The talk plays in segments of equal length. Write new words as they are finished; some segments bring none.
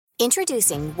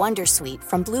Introducing Wondersuite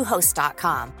from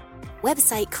Bluehost.com.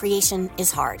 Website creation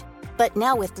is hard, but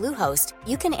now with Bluehost,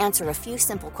 you can answer a few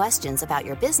simple questions about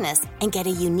your business and get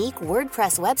a unique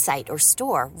WordPress website or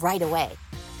store right away.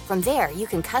 From there, you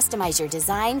can customize your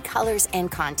design, colors,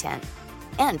 and content.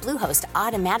 And Bluehost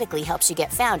automatically helps you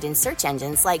get found in search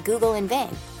engines like Google and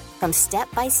Bing. From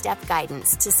step-by-step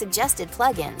guidance to suggested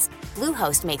plugins,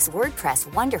 Bluehost makes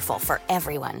WordPress wonderful for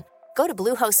everyone. Go to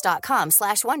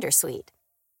bluehost.com/wondersuite.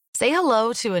 Say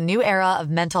hello to a new era of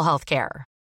mental health care.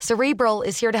 Cerebral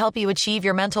is here to help you achieve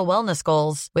your mental wellness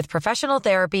goals with professional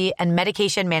therapy and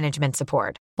medication management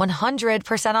support.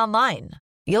 100% online.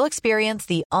 You'll experience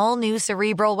the all-new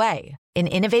Cerebral Way, an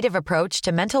innovative approach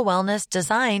to mental wellness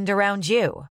designed around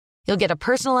you. You'll get a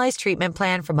personalized treatment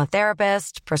plan from a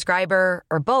therapist, prescriber,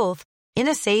 or both in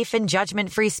a safe and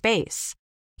judgment-free space.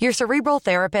 Your Cerebral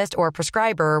therapist or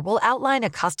prescriber will outline a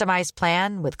customized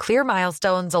plan with clear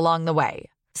milestones along the way,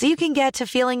 so you can get to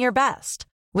feeling your best.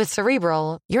 With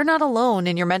Cerebral, you're not alone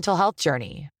in your mental health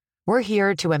journey. We're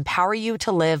here to empower you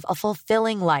to live a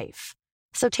fulfilling life.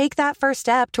 So take that first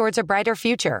step towards a brighter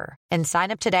future and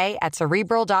sign up today at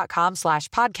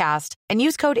Cerebral.com/podcast and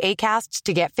use code ACAST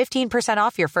to get 15%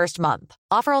 off your first month.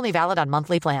 Offer only valid on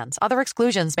monthly plans. Other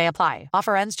exclusions may apply.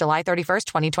 Offer ends July 31st,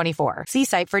 2024. See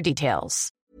site for details.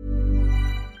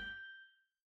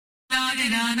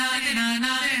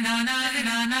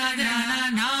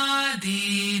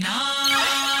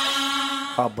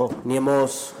 Abbo,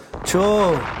 Niemos.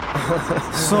 Tjo!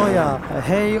 Såja,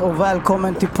 hej och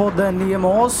välkommen till podden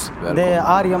Niemos. Det är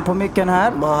Arjen på micken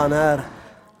här. Man här.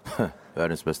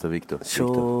 Världens bästa Viktor.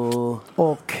 Tjo!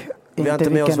 Och vi har inte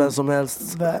med oss vem som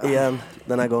helst igen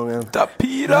den här gången.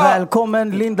 Pira!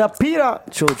 Välkommen Linda Pira!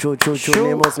 Tjo.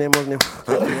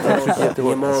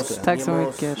 Niemos. Tack så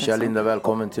mycket. Tja Linda,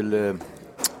 välkommen till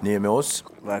Niemos.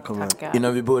 Välkommen. Tackar.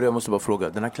 Innan vi börjar måste jag bara fråga,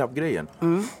 den här klappgrejen.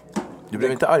 Du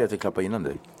blev inte arg att jag klappade innan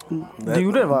dig? Du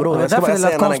gjorde det, va? Bro, jag ska bara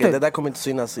säga en annan grej. Det där konstigt. kommer inte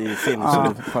synas i film.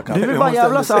 Så Du vill bara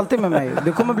jävlas alltid med mig.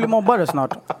 Du kommer bli mobbare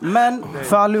snart. Men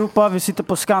för allihopa, vi sitter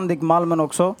på Scandic Malmen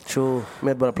också. Tjo,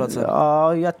 Medborgarplatsen.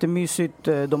 Ja, jättemysigt.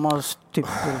 De har typ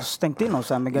stängt in oss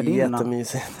här med gardinerna.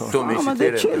 Jättemysigt. Så mysigt men det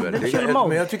är chill, väl? det är chill mode.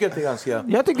 Men jag tycker att det är ganska...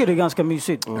 Jag tycker det är ganska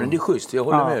mysigt. Men det är schysst, jag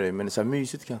håller med dig. Men det är så här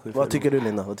mysigt kanske. Vad tycker du,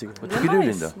 Linda? Vad tycker du,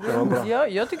 Linda?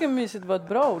 Jag tycker mysigt var ett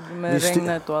bra ord med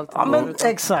regnet och allt. Ja, men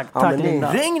exakt. Tack,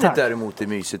 Linda. Regnet Tack. däremot är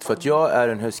mysigt. För att jag är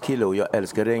en höstkille och jag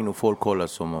älskar regn. Och folk kollar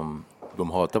som om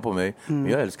de hatar på mig. Men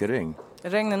jag älskar regn.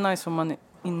 Regn är nice om man är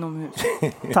inomhus.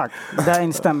 Tack, där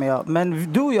instämmer jag.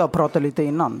 Men du och jag pratade lite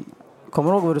innan.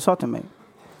 Kommer du ihåg vad du sa till mig?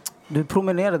 Du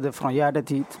promenerade från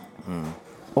Gärdet hit.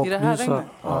 Och I det här regnet?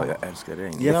 Ja, jag älskar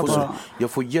regn. Ja,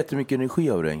 Jag får jättemycket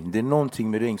energi av regn. Det är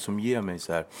någonting med regn som ger mig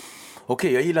så här...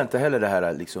 Okej, jag gillar inte heller det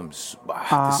här liksom...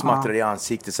 Det smattrar i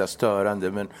ansiktet, så här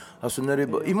störande. Men alltså när det...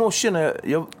 I morse när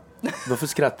jag varför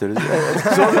skrattar du?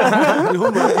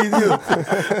 Hon bara, idiot.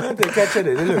 Jag catchar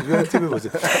det är lugnt. Vi har en timme på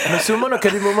sig. Men summan av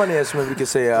kardemumman är som jag brukar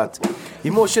säga att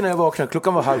i morse när jag vaknade,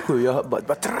 klockan var 6:30, jag bara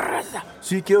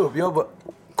så gick jag upp, jag bara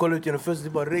kollade ut genom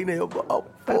fönstret, det bara regnade, jag bara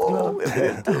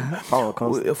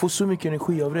jag får så mycket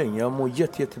energi av regn. Jag mår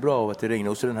jättebra av att det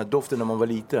regnar. Och så den här doften när man var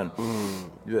liten.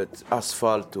 Du vet,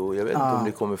 asfalt och jag vet inte om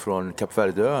det kommer från Kap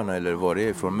Verdeöarna eller var det är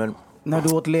ifrån, men när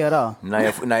du åt lera?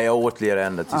 Nej, jag åt lera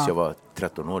ända tills jag var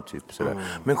 13 år typ. Sådär.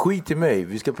 Men skit i mig,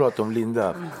 vi ska prata om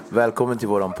Linda. Välkommen till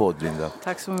våran podd, Linda.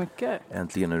 Tack så mycket.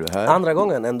 Äntligen är du här. Andra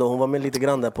gången ändå, hon var med lite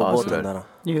grann där på båten där.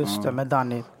 Just det, med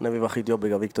Danny. När vi var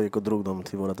skitjobbiga, Viktor gick och drog dem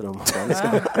till vårat rum.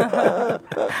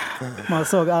 Man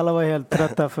såg alla var helt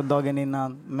trötta för dagen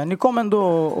innan. Men ni kom ändå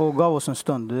och gav oss en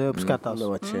stund, det uppskattas. Det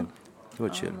var chill. Det var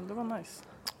chill. Det var nice.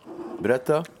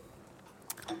 Berätta.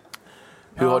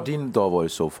 Hur har din dag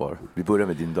varit so far? Vi börjar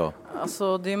med din dag.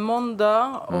 Alltså det är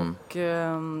måndag och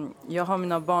jag har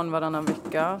mina barn varannan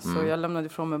vecka. Så jag lämnade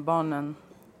ifrån mig barnen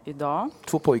idag.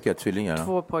 2 pojkar, tvillingar?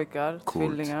 2 pojkar,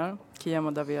 tvillingar. Kiam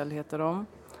och Daviel heter de.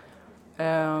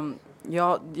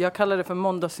 Jag kallar det för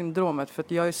måndagssyndromet för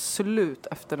att jag är slut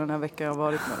efter den här veckan jag har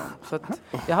varit med dem. Så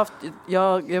att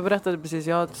jag berättade precis,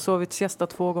 jag har sovit siesta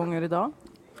 2 gånger idag.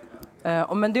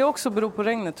 Men det också beror på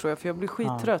regnet tror jag, för jag blir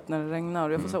skittrött när det regnar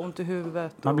och jag får så ont i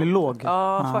huvudet. Man blir låg.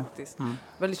 Ja, faktiskt.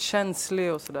 Väldigt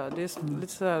känslig och sådär. Det är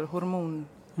lite sådär hormon.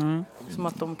 Som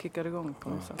att de kickar igång på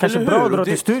mig. Kanske bra att dra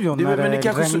till studion när det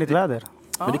är regnigt väder.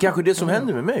 Men det kanske är det som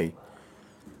händer med mig.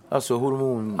 Alltså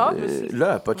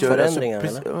hormonlöp. Att jag förändringar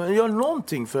eller? Jag gör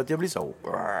någonting för att jag blir så...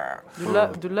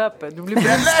 Du löper. Du blir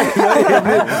brunstig. Jag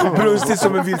blir brunstig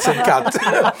som en vilsen katt.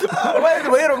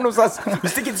 Vad är de någonstans? Vi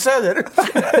sticker till söder.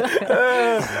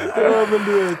 Ja, men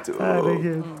du vet.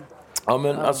 Ja,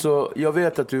 men alltså, jag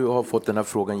vet att du har fått den här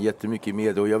frågan jättemycket i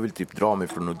media och jag vill typ dra mig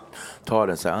från att ta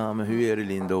den så här, men hur är det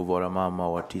Linda att vara mamma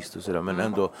och artist och sådär, men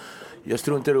ändå, jag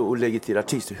struntar att lägga till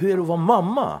artist. Hur är det att vara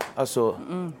mamma? Alltså...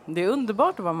 Det är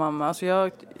underbart att vara mamma. Alltså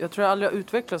jag tror jag aldrig har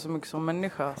utvecklats så mycket som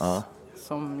människa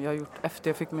som jag har gjort efter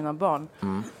jag fick mina barn.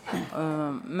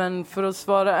 Men för att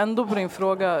svara ändå på din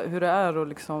fråga hur det är att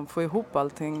liksom få ihop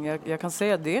allting, jag kan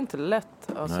säga att det är inte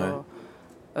lätt. Alltså,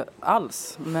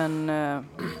 alls, men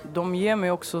de ger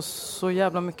mig också så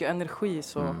jävla mycket energi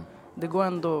så det går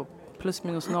ändå plus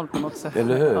minus noll på något sätt.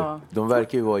 Eller hur? Ja. De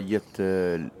verkar ju vara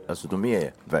alltså de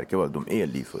är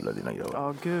livfulla, dina grabbar.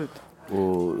 Ja, gud.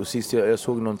 Och sist jag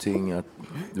såg någonting att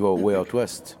det var Way Out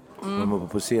West. De var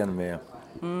på scen med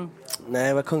Nej,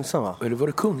 det var Kungsan, va? Eller var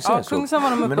det Kungsan? Ja, Kungsan var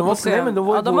de uppe på scen. Nej, men de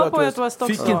var på Way Out West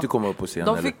också. Fick inte komma upp på scen.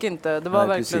 De fick inte. Det var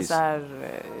verkligen precis. så här.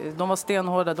 De var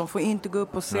stenhårda. De får inte gå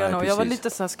upp på scen. Och jag var lite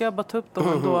så här, ska jag bara ta upp dem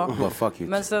ändå?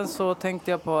 Men sen så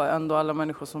tänkte jag på ändå alla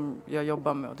människor som jag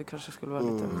jobbar med. Och det kanske skulle vara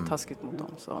lite taskigt mot dem.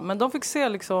 Så. Men de fick se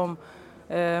liksom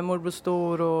morbror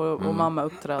Stor och mamma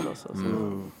uppträda. Och så.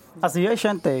 Alltså jag har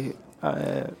känt dig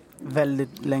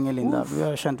väldigt länge, Linda. Vi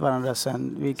har känt varandra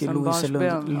sen vi gick i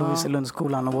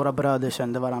Louiselundsskolan och våra bröder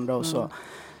kände varandra och så.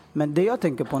 Men det jag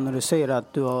tänker på när du säger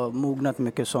att du har mognat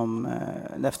mycket som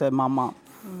efter mamma.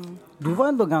 Du var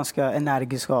ändå ganska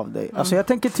energisk av dig. Alltså jag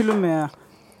tänker till och med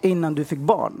innan du fick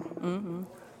barn.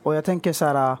 Och jag tänker så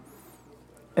här,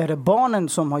 är det barnen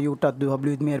som har gjort att du har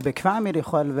blivit mer bekväm i dig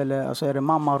själv, eller alltså är det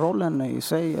mammarollen i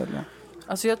sig, eller?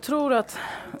 Alltså jag tror att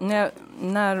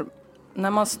när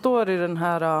man står i den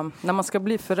här, när man ska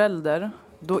bli förälder,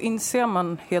 då inser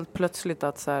man helt plötsligt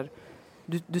att så här,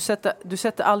 du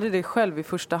sätter aldrig dig själv i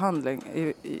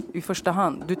första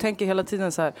hand. Du tänker hela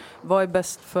tiden så här, vad är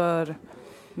bäst för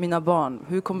mina barn?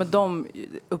 Hur kommer de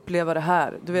uppleva det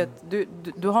här? Du vet,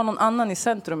 du har någon annan i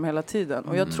centrum hela tiden.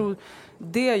 Och jag tror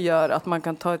det gör att man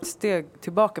kan ta ett steg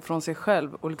tillbaka från sig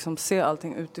själv och liksom se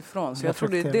allting utifrån. Så jag tror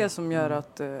det är det som gör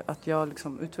att jag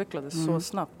liksom utvecklades så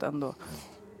snabbt ändå.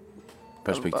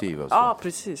 Perspektiv alltså. Ja,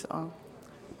 precis. Ja.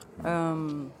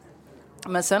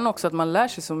 Men sen också att man lär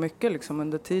sig så mycket liksom,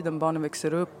 under tiden barnen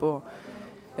växer upp. Och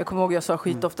jag kommer ihåg jag sa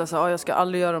skitofta så jag ska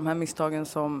aldrig göra de här misstagen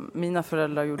som mina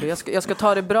föräldrar gjorde. Jag ska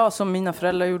ta det bra som mina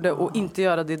föräldrar gjorde och inte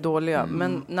göra det dåliga.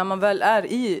 Men när man väl är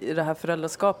i det här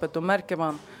föräldraskapet, då märker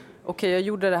man okej, jag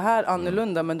gjorde det här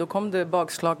annorlunda, men då kom det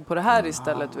bakslag på det här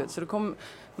istället. Vet. Så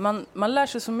man lär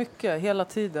sig så mycket hela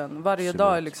tiden. Varje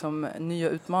dag är liksom nya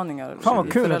utmaningar. Fan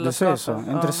vad kul att du säger så.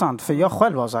 Intressant, för jag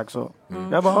själv har sagt så.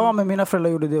 Jag bara, men mina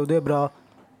föräldrar gjorde det och det är bra.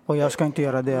 Och jag ska inte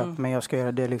göra det, men jag ska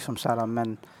göra det liksom så här,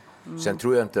 men... Sen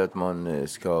tror jag inte att man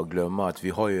ska glömma att vi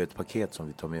har ju ett paket som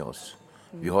vi tar med oss.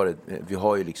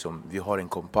 Vi har en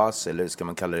kompass, eller ska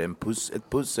man kalla det ett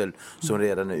pussel som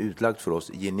redan är utlagt för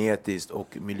oss genetiskt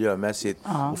och miljömässigt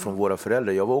och från våra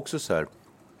föräldrar. Jag var också så här.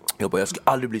 Jag ska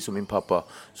aldrig bli som min pappa.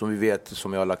 Som vi vet,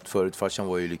 som jag har lagt förut. Farsan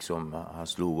var ju liksom, han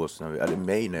slog oss,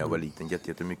 mig när jag var liten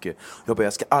jättemycket.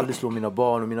 Jag ska aldrig slå mina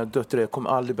barn och mina döttrar. Jag kommer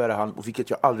aldrig bära hand, och vilket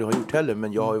jag aldrig har gjort heller.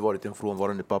 Men jag har ju varit en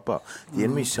frånvarande pappa. Det är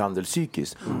en misshandel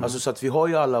psykiskt. Alltså så att vi har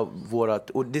ju alla vårat,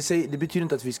 och det betyder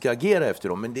inte att vi ska agera efter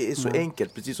dem. Men det är så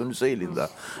enkelt, precis som du säger Linda.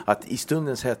 Att i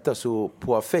stundens hetta, så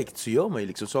på affekt, så gör man ju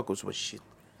liksom saker och så bara shit.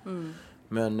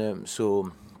 Men så...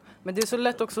 Men det är så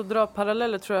lätt också att dra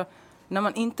paralleller, tror jag. När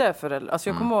man inte är förälder. Alltså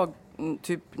jag kommer ihåg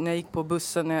typ när jag gick på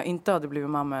bussen när jag inte hade blivit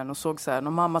mamma än och såg så här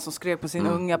någon mamma som skrek på sin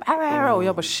unga och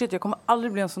jag bara shit, jag kommer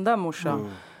aldrig bli en sån där morsa.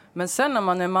 Men sen när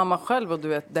man är mamma själv och du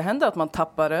vet, det händer att man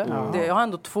tappar det. Jag har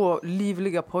ändå 2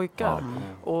 livliga pojkar.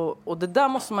 Och det där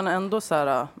måste man ändå så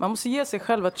här, man måste ge sig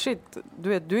själv att shit, du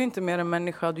vet, du är inte mer en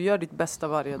människa, du gör ditt bästa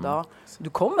varje dag. Du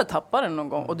kommer tappa den någon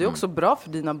gång. Och det är också bra för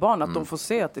dina barn att de får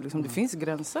se att det, liksom, det finns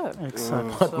gränser.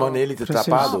 Exakt. Att man är lite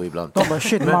tappad ibland. De bara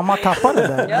shit, mamma tappade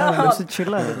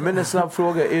det. Men en snabb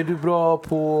fråga, är du bra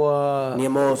på...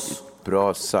 Nemos.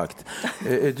 Bra sagt.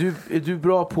 Är du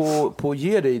bra på att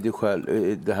ge dig det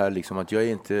själv, det här liksom att jag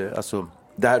är inte, alltså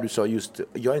det här du sa just,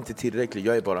 jag är inte tillräcklig,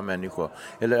 jag är bara människa.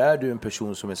 Eller är du en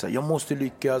person som är så här, jag måste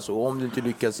lyckas, och om du inte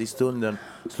lyckas i stunden,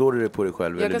 slår du det på dig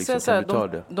själv? Jag eller kan liksom, säga så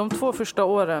här, de 2 första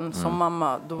åren som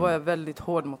mamma, då var jag väldigt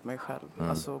hård mot mig själv.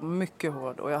 Alltså mycket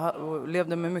hård. Och jag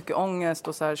levde med mycket ångest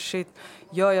och så här, shit,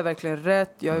 gör jag verkligen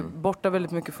rätt? Jag är borta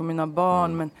väldigt mycket för mina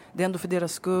barn, men det är ändå för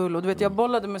deras skull. Och du vet, jag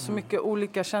bollade med så mycket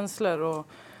olika känslor.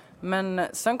 Men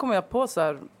sen kom jag på så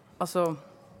här, alltså...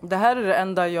 Det här är det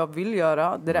enda jag vill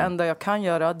göra. Det är det enda jag kan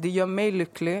göra. Det gör mig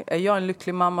lycklig. Är jag en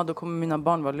lycklig mamma, då kommer mina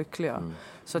barn vara lyckliga.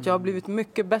 Så att jag har blivit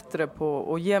mycket bättre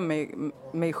på att ge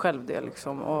mig själv det.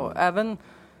 Liksom. Och även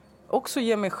också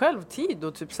ge mig själv tid.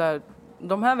 Och typ så här,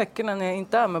 de här veckorna när jag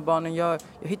inte är med barnen, jag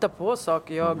hittar på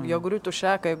saker. Jag går ut och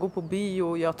käkar, jag går på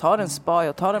bio, jag tar en spa,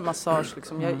 jag tar en massage.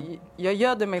 Liksom. Jag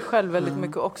gör det mig själv väldigt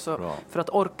mycket också. Bra. För att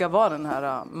orka vara den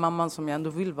här mamman som jag ändå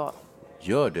vill vara.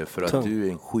 Gör det för att du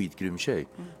är en skitgrym tjej.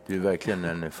 Du är verkligen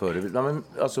en förebild. Nej, men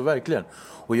alltså verkligen.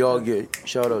 Och jag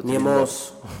shoutout till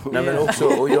oss. Nej, men också,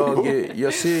 och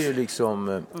jag ser ju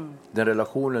liksom den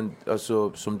relationen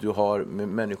alltså, som du har med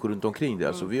människor runt omkring dig.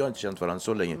 Alltså, vi har inte känt varandra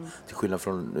så länge. Till skillnad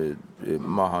från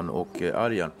Mahan och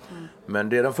Arjan. Men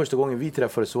det är den första gången vi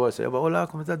träffades så var jag så jag bara, hola,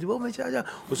 kom hit, du var med tja.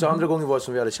 Och så andra gången var det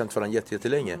som vi hade känt varandra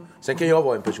jättelänge. Sen kan jag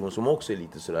vara en person som också är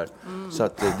lite sådär. Så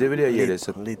att det vill jag ge dig.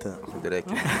 Så lite. Det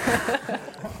räcker.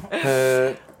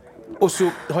 Och så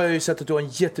har jag ju sett att du har en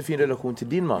jättefin relation till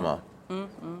din mamma.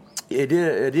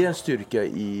 Är det en styrka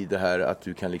i det här att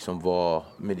du kan liksom vara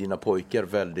med dina pojkar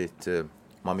väldigt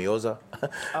mamiosa?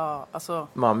 Ja, alltså.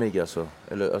 Mammig alltså.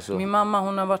 Eller, alltså. Min mamma,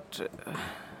 hon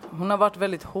har varit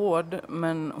väldigt hård,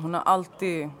 men hon har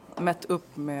alltid mätt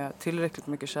upp med tillräckligt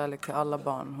mycket kärlek till alla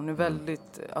barn. Hon är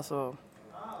väldigt alltså,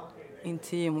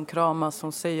 intim, hon kramas,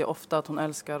 hon säger ofta att hon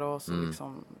älskar oss.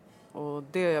 Liksom. Och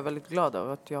det är jag väldigt glad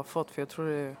över att jag har fått, för jag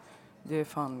tror det är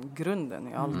fan grunden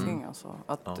i allting. Alltså.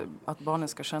 Att barnen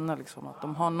ska känna liksom, att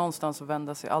de har någonstans att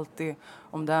vända sig alltid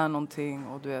om det är någonting.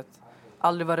 Och du vet,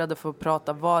 aldrig vara rädda för att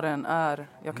prata vad det än är.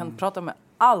 Jag kan prata med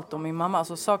allt om min mamma.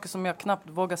 Alltså saker som jag knappt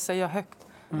vågar säga högt.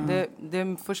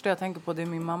 Det första jag tänker på, det är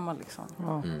min mamma liksom.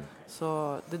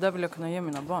 Så det där vill jag kunna ge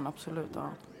mina barn, absolut. Ja.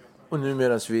 Och nu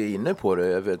medan vi är inne på det,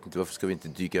 jag vet inte, varför ska vi inte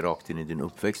dyka rakt in i din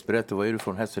uppväxt? Berätta, vad är du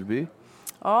från Hässelby?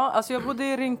 Ja, alltså jag bodde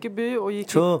i Rinkeby och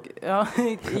jag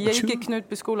gick i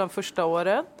Knutbyskolan första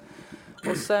året.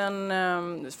 Och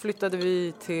sen flyttade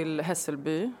vi till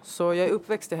Hässelby. Så jag är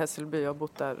uppväxt i Hässelby. Jag har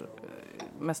bott där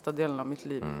mesta delen av mitt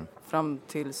liv. Fram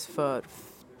tills för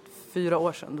 4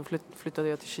 år sedan. Då flyttade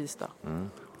jag till Kista.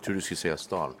 Jag tror du skulle säga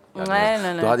stan.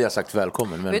 Nej. Då hade jag sagt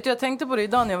välkommen. Men... Vet du, jag tänkte på det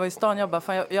idag när jag var i stan. Jag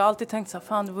har alltid tänkt så här,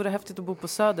 fan det vore häftigt att bo på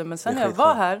Söder. Men sen när jag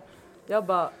var här, jag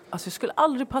bara, alltså jag skulle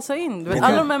aldrig passa in. Du vet,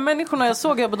 alla de här människorna jag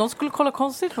såg, de skulle kolla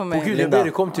konstigt på mig. Åh gud, jag ber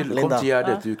dig, kom till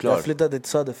Gärdet, du är klar. Jag flyttade till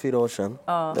Söder 4 år sedan.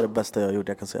 Det är det bästa jag har gjort,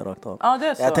 jag kan säga rakt av. Ja, det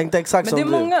är så. Jag tänkte exakt men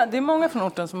som det är många från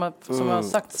orten som har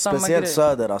sagt samma grej. Speciellt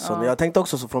Söder alltså. Jag tänkte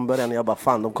också så från början, jag bara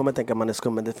fan, de kommer tänka att man är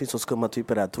skum, men det finns så skumma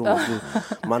typer där, tror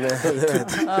man är,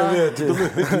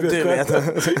 du vet.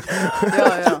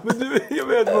 Jag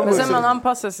vet. Men sen man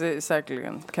anpassar sig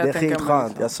säkerligen. Det är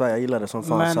skitskönt, jag svär, jag gillar det som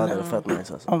fan. Söder är fett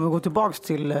nice alltså. Om vi går tillbaks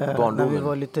till när vi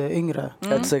var lite yngre.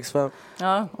 165.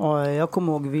 Ja. Och jag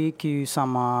kommer ihåg, vi gick ju i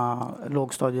samma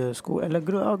lågstadieskola,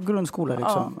 eller grundskola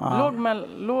liksom.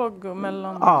 Låg och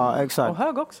mellan. Ja, exakt. Och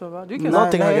hög också, va? Du gick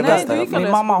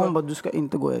min mamma, hon bara, du ska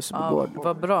inte gå i Hässelbygård.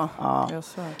 Vad bra. Ja.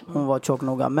 Hon var tjock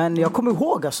noga. Men jag kommer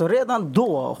ihåg, alltså redan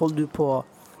då höll du på,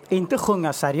 inte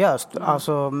sjunga seriöst,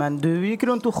 alltså, men du gick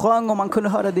runt och sjöng och man kunde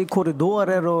höra det i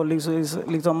korridorer och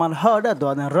liksom man hörde att du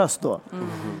hade en röst då.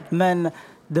 Men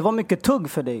det var mycket tugg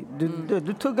för dig.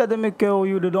 Du tuggade mycket och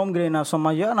gjorde de grejerna som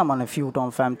man gör när man är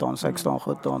 14, 15, 16,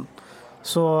 17.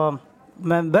 Så,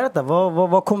 men berätta,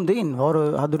 vad kom det in?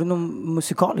 Hade du något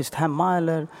musikaliskt hemma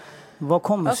eller vad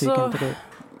kom musiken till dig?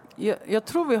 Jag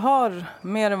tror vi har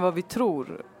mer än vad vi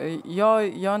tror.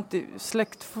 Jag har inte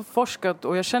släktforskat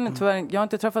och jag känner tyvärr, jag har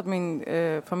inte träffat min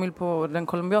familj på den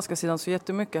colombianska sidan så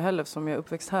jättemycket heller som jag är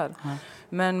uppväxt här.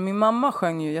 Men min mamma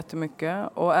sjöng ju jättemycket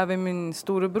och även min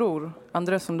storebror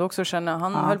Andres som du också känner,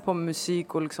 han höll på med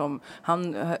musik och liksom,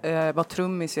 han var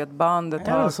trummis i ett band ett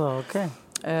tag.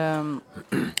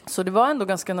 Så det var ändå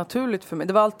ganska naturligt för mig.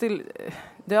 Det har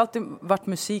alltid varit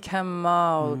musik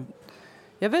hemma och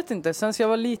jag vet inte, sen jag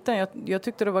var liten, jag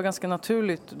tyckte det var ganska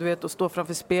naturligt, du vet, att stå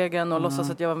framför spegeln och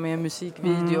låtsas att jag var med i en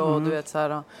musikvideo och du vet så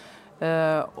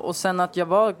här. Och sen att jag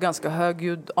var ganska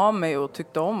högljudd av mig och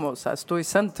tyckte om att så här, stå i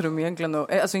centrum egentligen.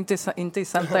 Och, alltså inte i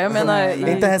centrum, jag menar...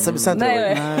 inte Hässelby centrum.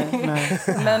 Nej.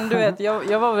 Men du vet,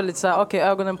 jag var väldigt så här, okej,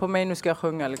 ögonen på mig, nu ska jag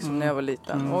sjunga liksom, när jag var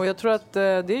liten. Och jag tror att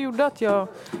det gjorde att jag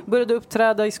började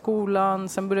uppträda i skolan,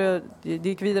 sen det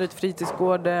gick vidare till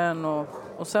fritidsgården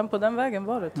och sen på den vägen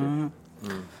var det typ.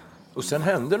 Och sen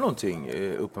hände någonting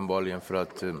uppenbarligen för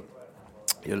att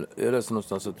jag läste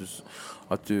någonstans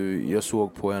att jag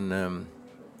såg på en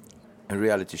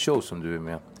reality show som du är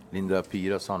med, Linda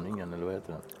Pira sanningen eller vad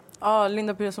heter den? Ja,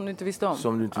 Linda Pira som du inte visste om.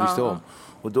 Som du inte visste om.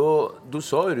 Och då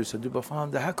sa ju du så att du bara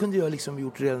fan, det här kunde jag liksom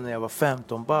gjort redan när jag var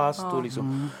 15 bast och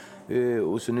liksom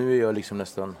och så nu är jag liksom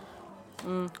nästan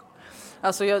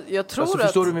Alltså jag tror alltså,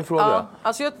 förstår du min fråga? Ja,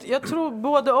 alltså jag tror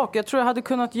både och. Jag tror jag hade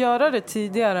kunnat göra det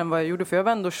tidigare än vad jag gjorde. För jag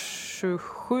var ändå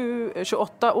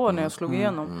 28 år när jag slog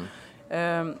igenom.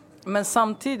 Men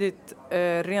samtidigt,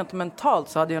 rent mentalt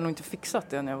så hade jag nog inte fixat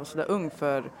det när jag var så där ung.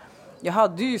 För jag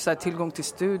hade ju så här tillgång till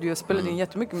studio. Jag spelade in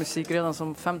jättemycket musik redan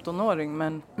som 15-åring.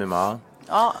 Men... Med ma?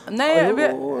 Ja, nej.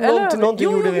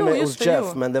 Någonting gjorde vi med hos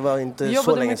Jeff, men det var inte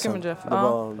så länge sedan. Med Jeff.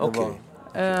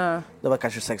 Det var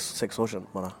kanske 6 år sedan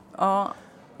bara.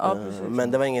 Ja,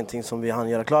 men det var ingenting som vi hann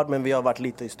göra klart, men vi har varit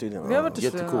lite i studion. Vi har varit i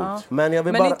studion, jättekult.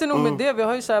 Men inte nog med det, vi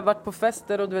har ju så här varit på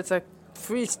fester och du vet så här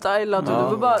freestylat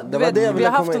och vi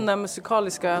har haft den där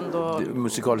musikaliska ändå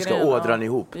musikaliska ådran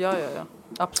ihop. Ja,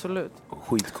 absolut.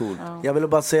 Skitcool. Jag ville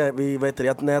bara säga,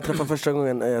 när jag träffade första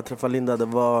gången jag träffade Linda, det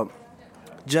var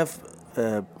Jeff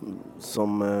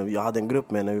som jag hade en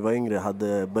grupp med när vi var yngre,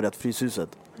 hade börjat Fryshuset.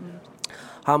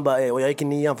 Han bara, och jag gick i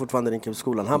 9 fortfarande i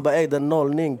skolan. Han bara, det är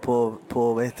nollning på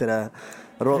vad heter det?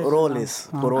 Rollis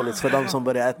för de som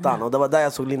började ettan. Och det var där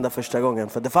jag såg Linda första gången.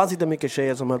 För det fanns inte mycket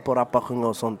tjejer som höll på att rappa, sjunga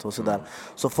och sånt och sådär.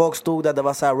 Så folk stod där, det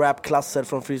var så här rapklasser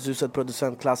från Fryshuset,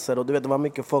 producentklasser. Och du vet, det var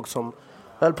mycket folk som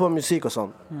höll på med musik och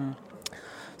sånt.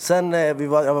 Sen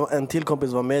en till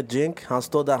kompis var med, Jink. Han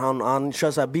står där, han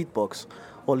kör så här beatbox.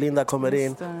 Och Linda kommer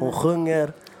in, hon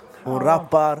sjunger, hon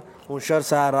rappar. Hon kör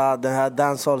så här den här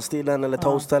dancehall-stilen eller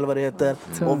toast eller vad det heter.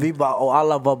 Och vi bara, och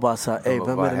alla var bara så här,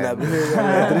 vem är den där?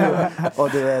 Och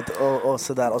du vet, och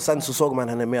sådär. Och sen så såg man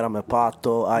henne mera med Pat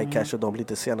och iCash och de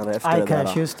lite senare efter det där.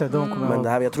 iCash, just det, Men det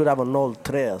här, jag tror det här var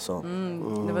 03 så.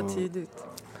 Det var tidigt.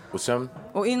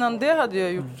 Och innan det hade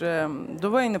jag gjort, då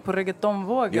var jag inne på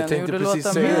reggaetonvågen. Jag tänkte precis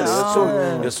säga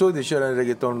det. Jag såg dig köra en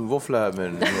reggaetonvåffla här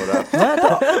med några...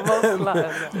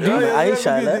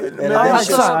 Aisha eller?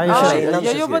 Aisha.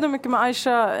 Jag jobbade mycket med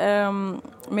Aisha,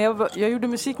 men jag gjorde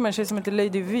musik med en tjej som heter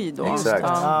Lady V då.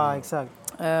 Exakt.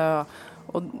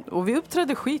 Och vi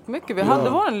uppträdde skitmycket. Vi hade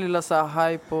vår lilla så här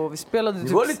hype och vi spelade typ...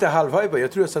 Det var lite halvhype.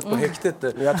 Jag tror jag satt på häktet.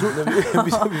 Jag tror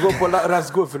vi var på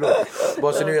rastgård, förlåt.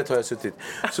 Bara så nu har jag suttit.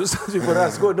 Så satt vi på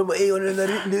rastgård. De bara, och den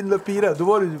där lilla Pira. Då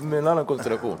var det med en annan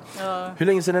konstellation. Hur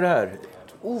länge sedan är det här?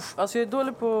 Alltså jag är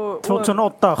dålig på...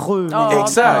 2008, 7.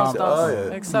 Exakt.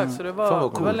 Exakt, så det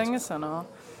var länge sedan.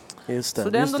 Just det, så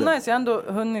det är ändå nice, jag har ändå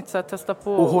hunnit så här, testa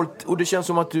på. Och det känns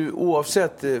som att du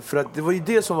oavsett, för att det var ju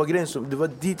det som var grejen, det var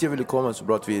dit jag ville komma, så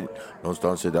bra att vi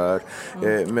någonstans är där.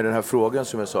 Med den här frågan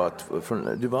som jag sa, att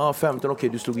du var 15, okej,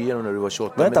 du slog igenom när du var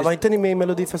 28. Vänta, var inte ni med i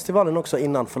Melodifestivalen också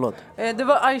innan, förlåt? Det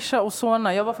var Aisha och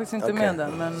Sona, jag var faktiskt inte med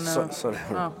den. Men, sorry.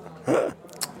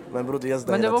 Men bror,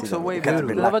 men det var också way back.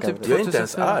 Det var typ 2000. Jag är inte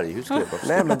ens arg. Hur ska jag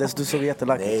nej, men du såg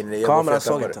jättelack. Nej, kameran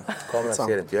såg inte. Kameran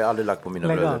ser inte. Jag har aldrig lagt på mina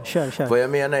bröder. Kör. Vad jag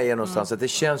menar är någonstans att det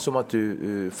känns som att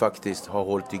du faktiskt har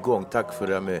hållit igång. Tack för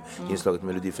det här med inslaget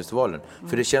Melodifestivalen.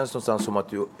 För det känns någonstans som att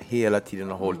du hela tiden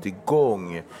har hållit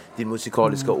igång din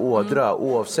musikaliska ådra.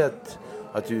 Oavsett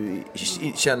att du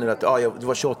känner att du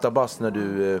var 28 bast när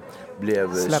du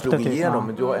slog igenom,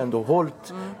 men du har ändå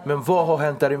hållit. Men vad har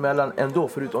hänt däremellan ändå,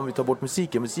 förutom om vi tar bort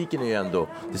musiken? Musiken är ju ändå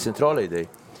det centrala i dig.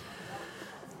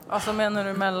 Alltså menar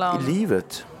du mellan... I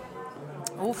livet.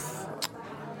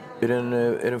 Är det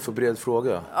en för bred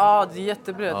fråga? Ja, det är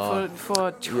jättebred.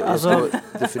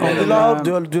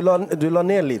 Du la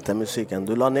ner lite musiken.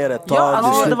 Du la ner ett tag.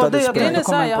 Ja, det var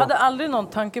det jag hade aldrig någon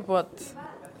tanke på att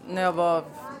när jag var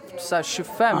så här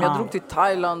 25, jag drog till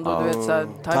Thailand och du vet så här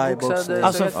thaiboxade.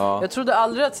 Jag trodde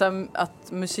aldrig att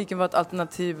musiken var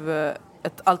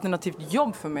ett alternativt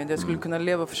jobb för mig där jag skulle kunna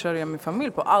leva och försörja min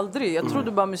familj på. Aldrig. Jag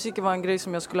trodde bara musiken var en grej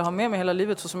som jag skulle ha med mig hela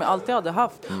livet, så som jag alltid hade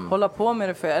haft. Hålla på med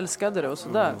det för jag älskade det och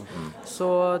sådär.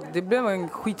 Så det blev en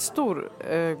skitstor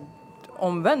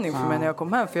omvändning för mig när jag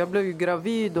kom hem, för jag blev ju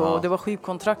gravid och det var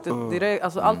skivkontraktet direkt,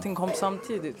 alltså allting kom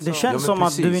samtidigt. Det känns som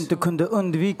att du inte kunde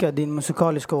undvika din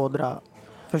musikaliska ådra.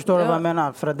 Förstår du vad jag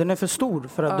menar? För att den är för stor.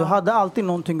 För att du hade alltid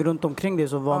någonting runt omkring dig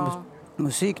som var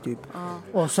musik typ.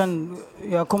 Och sen,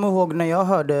 jag kommer ihåg när jag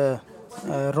hörde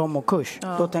Rom och Kush.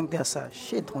 Då tänkte jag så här,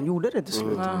 shit, hon gjorde det till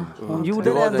slut. Hon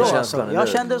gjorde det ändå. Alltså. Jag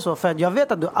kände så, för att jag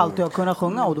vet att du alltid har kunnat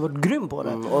sjunga och du var grym på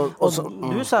det. Och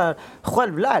du är så här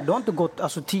självlärd. Du har inte gått,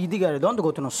 alltså tidigare, du har inte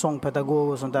gått till någon sångpedagog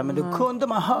och sånt där. Men du kunde,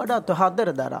 man hörde att du hade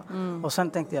det där. Och sen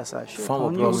tänkte jag så här, shit, fan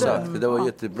vad bra sagt. Det där var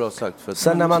jättebra sagt. För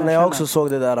sen när jag också såg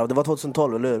det där, det var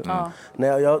 2012, eller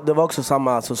hur? Det var också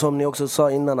samma, alltså, som ni också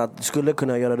sa innan, att du skulle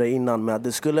kunna göra det innan. Men att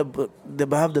det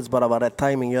behövdes bara vara rätt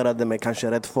timing, göra det med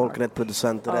kanske rätt folk, rätt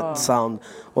producent, rätt sound,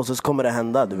 och så kommer det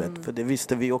hända, du vet. För det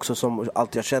visste vi också, som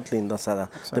alltid har känt Linda, såhär,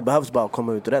 det behövs bara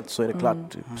komma ut rätt, så är det klart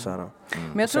typ, såhär.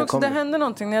 Men jag tror också det hände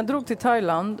någonting när jag drog till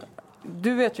Thailand.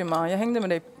 Du vet ju, jag hängde med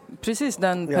dig precis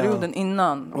den perioden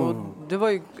innan, och det var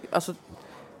ju, alltså,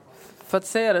 för att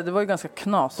säga det var ju ganska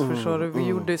knas, förstår du? Vi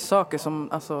gjorde saker som,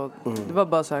 alltså, det var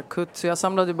bara så här kutt, så jag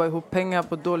samlade bara ihop pengar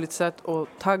på ett dåligt sätt och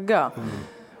tagga.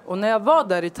 Och när jag var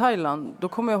där i Thailand, då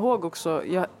kommer jag ihåg också,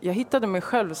 jag hittade mig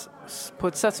själv på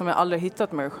ett sätt som jag aldrig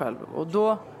hittat mig själv. Och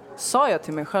då sa jag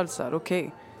till mig själv så här,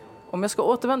 okej, om jag ska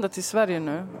återvända till Sverige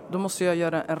nu, då måste jag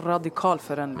göra en radikal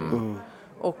förändring.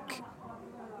 Och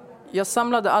jag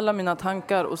samlade alla mina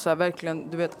tankar och så här, verkligen,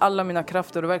 du vet, alla mina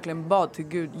krafter och verkligen bad till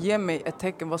Gud, ge mig ett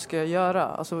tecken, vad ska jag göra?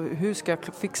 Alltså hur ska jag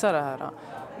fixa det här?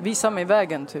 Visa mig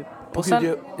vägen typ. Och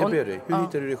sen, jag ber dig, hur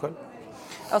hittade du dig själv?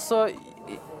 Alltså,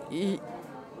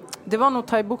 det var nog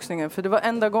thai-boxningen, för det var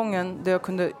enda gången där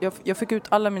jag fick ut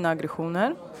alla mina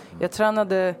aggressioner. Jag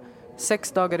tränade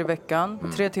 6 dagar i veckan,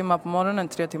 3 timmar på morgonen,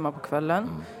 3 timmar på kvällen.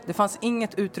 Det fanns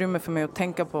inget utrymme för mig att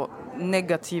tänka på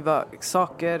negativa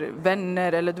saker,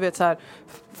 vänner eller du vet så här,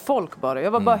 folk bara.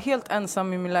 Jag var bara helt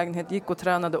ensam i min lägenhet, gick och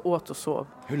tränade, åt och sov.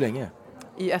 Hur länge?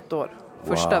 I 1 år.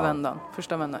 Första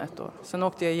vändan 1 år. Sen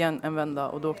åkte jag igen en vända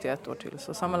och då åkte jag 1 år till.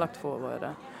 Så sammanlagt 2 var jag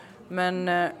där.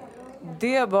 Men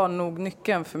det var nog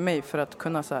nyckeln för mig för att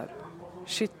kunna så här,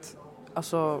 shit,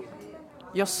 alltså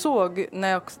jag såg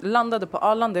när jag landade på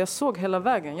Arlanda, jag såg hela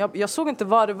vägen. Jag såg inte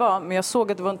vad det var, men jag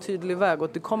såg att det var en tydlig väg och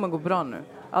att det kommer gå bra nu.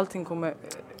 Allting kommer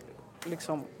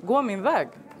liksom gå min väg.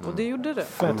 Och det gjorde det.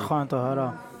 Fett skönt att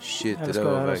höra. Shit, det där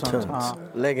var verkligen.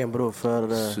 Lägg en bro för...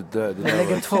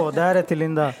 Lägg en 2, det här är till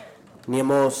Linda.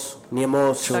 Niemos.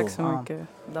 Tack så mycket.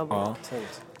 Ja.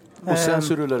 Och sen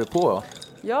så rullar det på.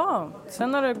 Ja,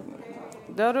 sen har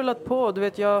det har rullat på. Du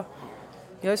vet, jag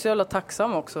är så jävla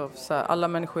tacksam också. Så här, alla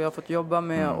människor jag har fått jobba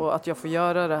med och att jag får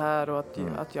göra det här och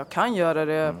att jag kan göra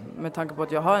det med tanke på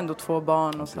att jag har ändå 2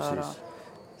 barn och så här.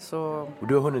 Så... Och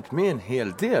du har hunnit med en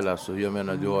hel del alltså. Jag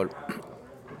menar, du har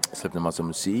släppt en massa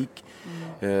musik.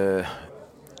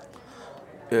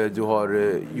 Du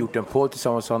har gjort en podd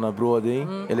tillsammans med Anna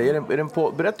Broding. Eller är det en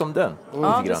podd? Berätta om den.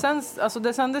 Ja,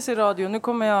 det sändes i radio. Nu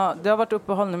kommer det har varit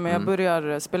uppehåll nu, men jag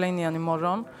börjar spela in igen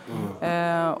imorgon.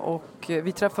 Och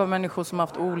vi träffar människor som har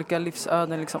haft olika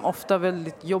livsöden, liksom, ofta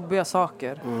väldigt jobbiga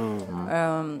saker.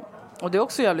 Och det är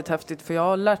också jävligt häftigt, för jag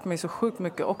har lärt mig så sjukt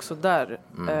mycket också där.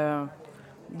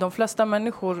 De flesta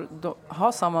människor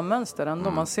har samma mönster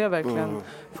ändå. Man ser verkligen,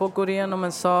 folk går igenom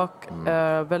en sak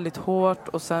väldigt hårt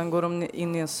och sen går de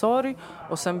in i en sorg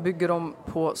och sen bygger de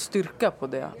på styrka på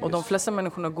det. Och de flesta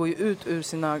människorna går ju ut ur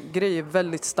sina grejer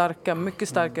väldigt starka, mycket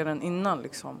starkare än innan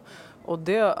liksom. Och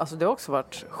det har också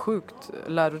varit sjukt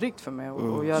lärorikt för mig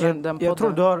att göra den podden. Jag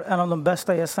tror du har en av de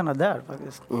bästa gästerna där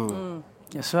faktiskt.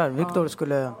 Jag svär, Viktor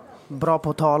skulle bra på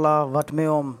att tala, varit med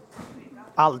om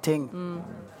allting.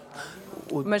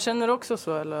 Men känner du också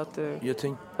så, eller att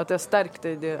det har stärkt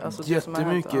dig? Det, alltså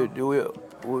jättemycket. Det som har hänt,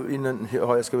 och innan,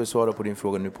 jag ska väl svara på din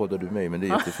fråga, nu poddar du mig, men det är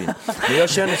jättefint. Men jag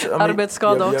känner så,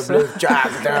 arbetsskada också.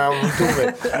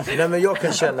 Nej, men jag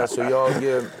kan känna så,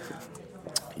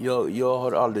 jag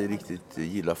har aldrig riktigt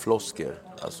gillat flosker.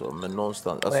 Alltså, men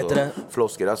någonstans, alltså,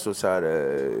 flosker, alltså så här...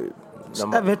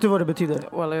 Vet du vad det betyder?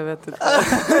 Well, jag vet inte.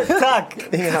 Tack!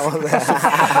 Men du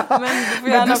får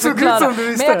gärna förklara.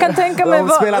 Men jag kan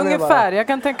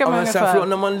tänka mig ungefär.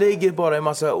 När man lägger bara en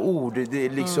massa ord, det är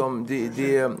liksom...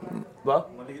 Va?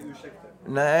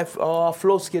 Nej,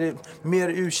 flosker är mer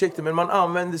ursäkter, men man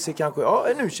använder sig kanske... Ja,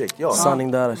 en ursäkt, ja.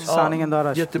 Sanningen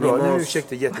där. Jättebra, en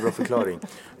ursäkt är jättebra förklaring.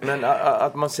 Men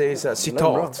att man säger så här,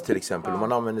 citat till exempel.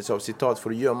 Man använder sig av citat för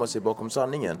att gömma sig bakom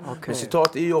sanningen. Okay. Men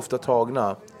citat är ju ofta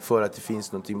tagna för att det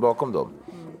finns någonting bakom dem.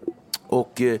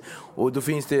 Och då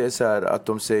finns det så här att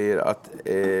de säger att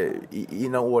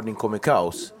innan ordning kommer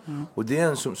kaos. Och det är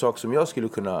en sak som jag skulle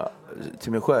kunna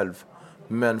till mig själv.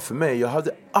 Men för mig, jag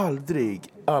hade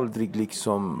aldrig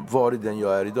liksom varit den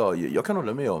jag är idag. Jag kan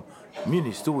hålla med om min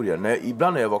historia.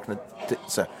 Ibland när jag vaknar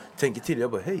tänker till,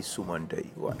 jag bara, hej, so one day.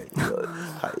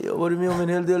 Jag har varit med om en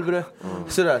hel del bre.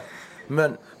 Sådär.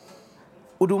 Men,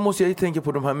 och då måste jag ju tänka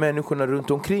på de här människorna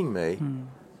runt omkring mig.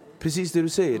 Precis det du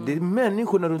säger. Det är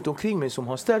människorna runt omkring mig som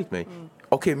har stärkt mig.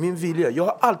 Okej, min vilja. Jag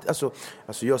har alltid...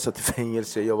 Alltså jag satt i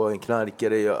fängelse. Jag var en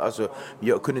knarkare.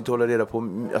 Jag kunde inte hålla reda på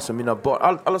mina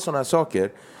barn. Alla sådana här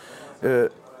saker.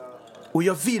 Och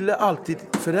jag ville alltid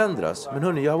förändras. Men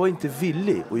hörni, jag var inte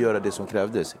villig att göra det som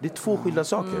krävdes. Det är 2 skilda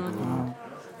saker.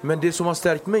 Men det som har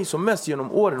stärkt mig som mest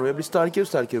genom åren, och jag blir starkare och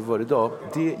starkare varje dag,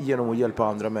 det är genom att hjälpa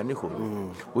andra människor.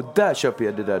 Och där köper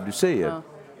jag det där du säger.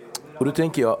 Och då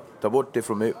tänker jag, ta bort det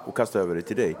från mig och kasta över det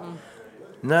till dig.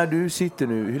 När du sitter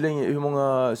nu, hur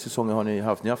många säsonger har ni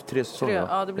haft? Ni har haft 3 säsonger?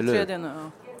 3, ja, det blir 3 nu.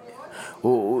 Ja.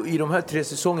 Och i de här 3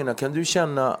 säsongerna kan du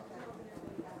känna...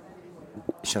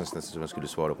 Det känns nästan som jag skulle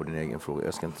svara på din egen fråga.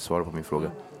 Jag ska inte svara på min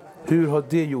fråga. Hur har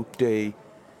det gjort dig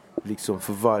liksom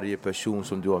för varje person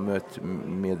som du har mött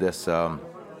med dessa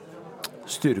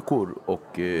styrkor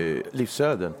och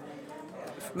livsöden?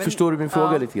 Förstår du min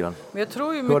fråga lite grann? Men jag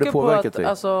tror ju mycket på att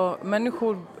alltså,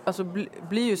 människor alltså,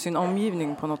 blir ju sin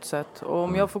omgivning på något sätt. Och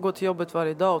om jag får gå till jobbet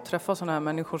varje dag och träffa sådana här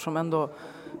människor som ändå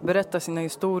berättar sina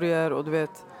historier. Och du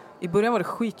vet, i början var det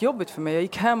skitjobbigt för mig. Jag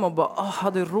gick hem och bara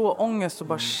hade rå ångest och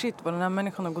bara shit vad den här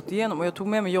människan har gått igenom. Och jag tog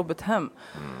med mig jobbet hem.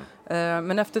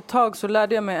 Men efter ett tag så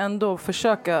lärde jag mig ändå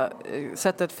försöka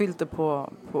sätta ett filter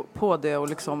på det och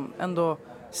liksom ändå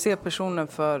se personen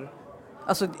för...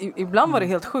 Alltså ibland var det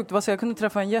helt sjukt. Jag kunde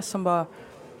träffa en gäst som bara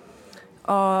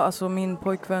alltså min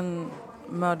pojkvän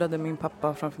mördade min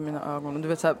pappa framför mina ögon. Och du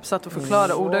vet så här, satt och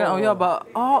förklarade orden och jag bara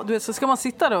du vet så ska man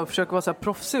sitta där och försöka vara så här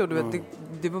proffsig och du vet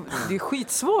det är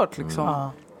skitsvårt liksom.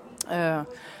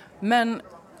 Men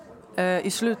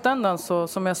i slutändan så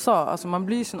som jag sa, alltså man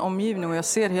blir sin omgivning och jag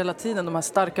ser hela tiden de här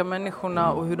starka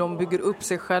människorna och hur de bygger upp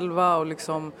sig själva och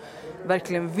liksom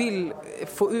verkligen vill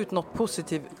få ut något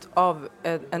positivt av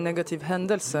en negativ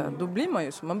händelse. Då blir man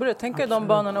ju så. Man börjar tänka i de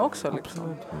banorna också.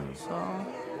 Liksom. Så.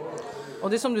 Och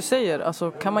det är som du säger,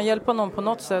 alltså, kan man hjälpa någon på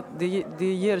något sätt, det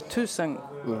ger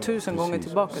tusen gånger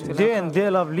tillbaka till det är en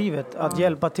del av livet, att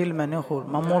hjälpa till människor.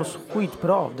 Man mår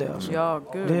skitbra av det. Alltså. Ja,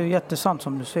 gud. Det är jättesant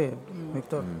som du säger,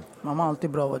 Victor. Man mår alltid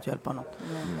bra av att hjälpa någon.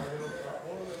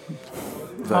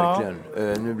 Verkligen.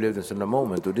 Nu blev det en sån där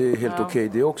moment och det är helt okej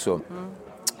det också.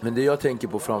 Men det jag tänker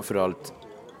på framförallt,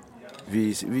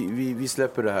 vi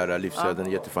släpper det här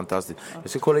livsöden, jättefantastiskt. Jag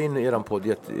ska kolla in eran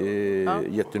podd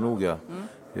jättenoga.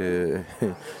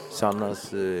 Sannas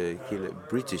kille,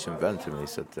 British en vän till mig,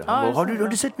 så att, han bara, har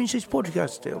du sett min tjejs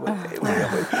podcast?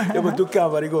 Jag bara duckar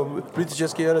varje gång. British, jag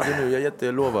ska göra det nu,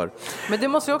 jag lovar. Men det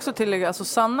måste jag också tillägga, alltså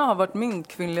Sanna har varit min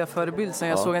kvinnliga förebild sen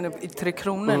jag såg henne i 3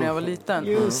 Kronor när jag var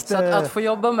liten. Så att få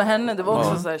jobba med henne, det var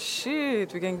också så här,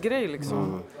 shit, vilken grej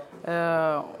liksom.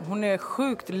 Hon är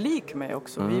sjukt lik mig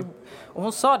också. Och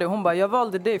hon sa det, hon bara, jag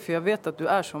valde dig för jag vet att du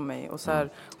är som mig och så här,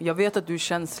 jag vet att du är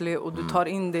känslig och du tar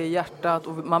in det i hjärtat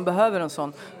och man behöver en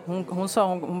sån. Hon sa,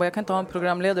 hon bara, jag kan inte ha en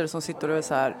programledare som sitter och är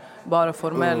så här bara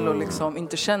formell och liksom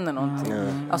inte känner någonting.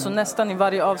 Alltså nästan i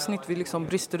varje avsnitt vi liksom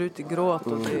brister ut i gråt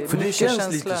och för det känns känsla.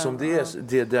 Lite som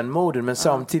det är den moden, men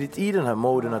samtidigt i den här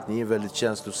moden att ni är väldigt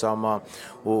känslosamma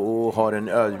och har en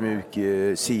ödmjuk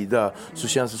sida, så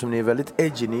känns det som ni är väldigt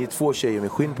edgy. Ni är 2 tjejer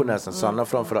med skinn på näsan, Sanna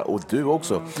framförallt och du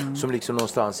också, som liksom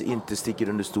någonstans inte sticker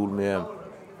under stol med.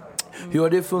 Hur har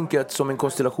det funkat som en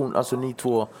konstellation? Alltså ni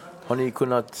 2, har ni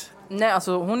kunnat... Nej,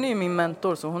 alltså hon är ju min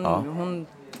mentor, så hon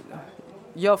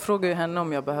jag frågar ju henne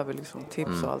om jag behöver liksom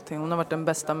tips och allting. Hon har varit den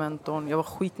bästa mentorn. Jag var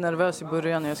skitnervös i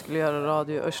början när jag skulle göra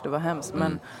radio. Det var hemskt.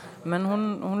 Men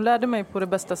hon lärde mig på det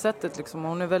bästa sättet liksom.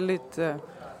 Hon är väldigt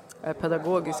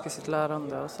pedagogisk i sitt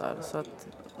lärande och så här. Så att,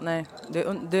 nej,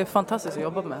 det är fantastiskt att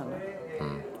jobba med henne.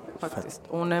 Faktiskt.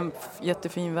 Och hon är en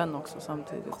jättefin vän också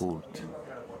samtidigt. Coolt.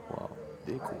 Wow,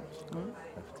 det är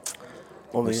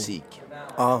coolt. Musik.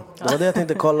 Ja, det var det jag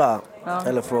tänkte kolla.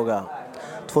 Eller fråga.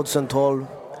 2012,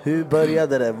 hur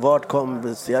började det? Vart kom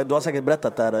det? Du har säkert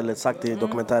berättat där eller sagt i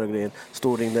dokumentär och grejer.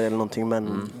 Storringde eller någonting.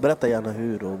 Men berätta gärna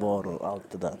hur och var och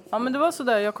allt det där. Ja, men det var så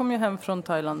där. Jag kom ju hem från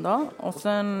Thailand då. Och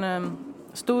sen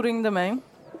storringde mig.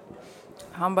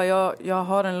 Han bara, jag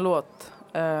har en låt.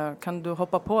 Kan du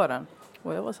hoppa på den?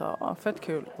 Och jag var så här, fett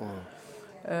kul.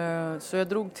 Så jag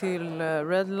drog till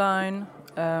Redline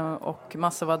och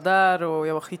massa var där och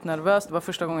jag var skitnervös. Det var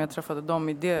första gången jag träffade dem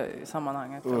i det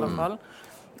sammanhanget i alla fall.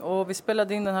 Och vi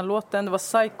spelade in den här låten. Det var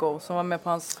Psycho som var med på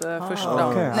hans första.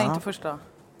 Okay. Nej, inte första.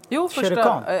 Jo,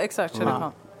 första. Exakt,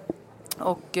 Sherikan.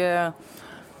 Och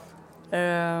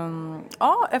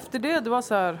efter det var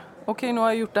så här, okej, nu har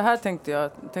jag gjort det här, tänkte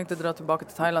jag. Tänkte dra tillbaka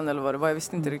till Thailand eller vad det var. Jag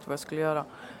visste inte riktigt vad jag skulle göra.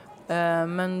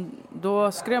 Men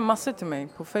då skrev massor till mig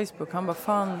på Facebook. Han bara,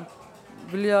 fan,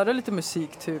 vill göra lite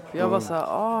musik typ. Jag var så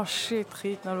här, shit,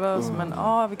 skitnervös. Men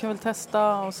vi kan väl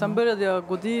testa. Och sen började jag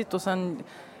gå dit. Och sen,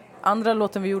 andra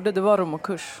låten vi gjorde, det var Rom och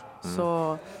Kurs.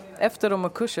 Så efter Rom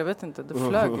och Kurs, jag vet inte, det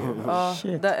flög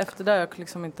ju. Efter det jag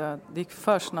liksom inte, det gick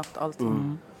för snabbt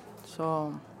allting.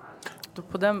 Så då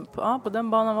på den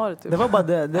banan var det typ. Det var bara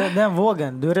den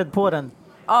vågen, du är rädd på den.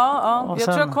 Ja.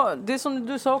 Jag tror det är som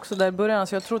du sa också där i början.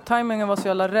 Så jag tror timingen var så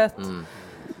jävla rätt.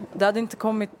 Det hade inte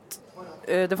kommit...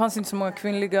 det fanns inte så många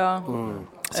kvinnliga...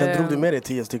 Sen drog du med dig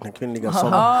 10 stycken kvinnliga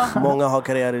som många har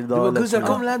karriär idag.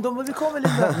 Vi kommer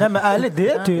lite. Nej, men ärligt, det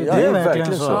är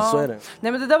verkligen så är det.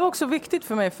 Nej, men det där var också viktigt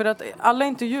för mig. För att alla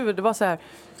intervjuer, det var så här...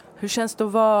 Hur känns det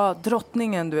att vara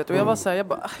drottningen, du vet? Och jag var så här,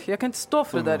 jag kan inte stå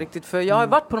för det där riktigt. För jag har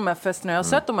varit på de här festerna, jag har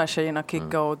sett de här tjejerna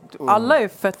kicka och alla är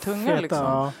fett tunga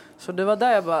liksom. Så det var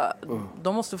där jag bara,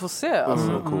 de måste få se.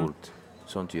 Alltså. Coolt.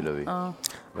 Sånt gillar vi.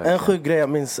 En sjuk grej, jag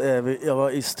minns, jag var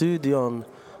i studion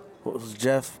hos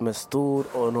Jeff med Stor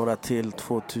och några till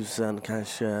 2000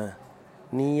 kanske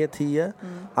 9-10.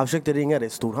 Han försökte ringa dig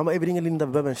stor. Han bara, vi ringer Linda,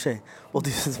 vi behöver en tjej. Och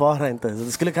du svarar inte. Så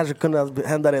det skulle kanske kunna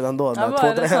hända redan då. Ja,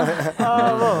 är det så?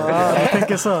 Jag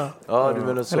tänker så. Ja, du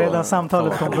menar så. Redan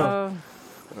samtalet kom bra.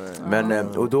 Men,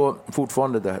 och då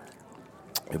fortfarande det här.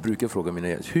 Jag brukar fråga mina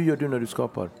gäster, hur gör du när du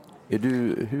skapar?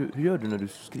 Hur gör du när du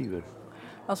skriver?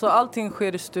 Alltså allting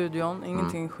sker i studion,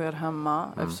 ingenting sker hemma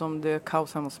eftersom det är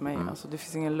kaos hemma hos mig. Alltså det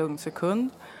finns ingen lugn sekund.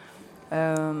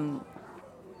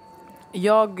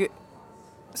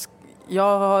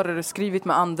 Jag har skrivit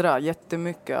med andra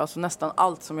jättemycket. Alltså nästan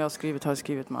allt som jag har skrivit har jag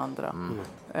skrivit med andra.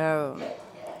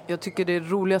 Jag tycker det är det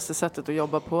roligaste sättet att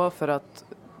jobba på för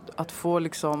att få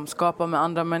liksom skapa med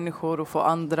andra människor och få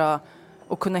andra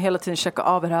och kunna hela tiden checka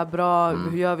av, är det här bra?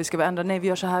 Hur gör vi? Ska vi ändra? Nej, vi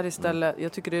gör så här istället.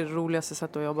 Jag tycker det är det roligaste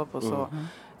sättet att jobba på. Så.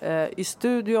 I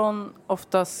studion,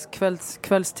 oftast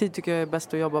kvällstid tycker jag är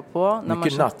bäst att jobba på.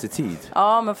 Mycket nattetid.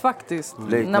 Ja, men faktiskt.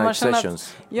 Late när man night känner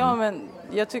sessions. Ja, men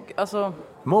jag tycker, alltså...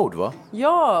 Mode, va?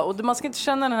 Ja, och man ska inte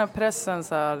känna den här pressen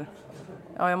så här...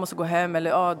 Ja, jag måste gå hem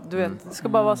eller ja, du vet. Det ska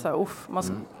bara vara så här, man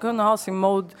ska kunna ha sin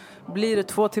mode. Blir det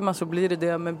 2 timmar så blir det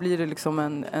det. Men blir det liksom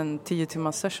en 10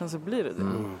 timmars session så blir det det.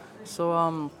 Så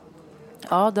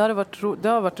ja, det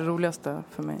har varit det roligaste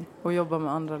för mig. Att jobba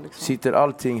med andra liksom. Sitter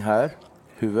allting här,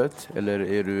 huvudet? Eller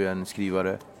är du en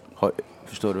skrivare?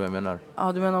 Förstår du vad jag menar?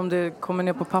 Ja, du menar om det kommer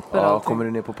ner på papper? Ja, allting. kommer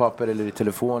det ner på papper eller i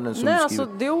telefonen? Som Nej, du alltså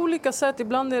det är olika sätt.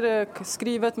 Ibland är det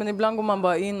skrivet, men ibland går man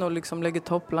bara in och liksom lägger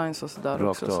toplines och sådär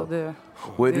också. Så det,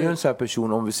 och är du en sån här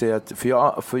person, om vi säger att...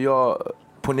 För jag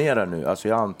ponerar nu, alltså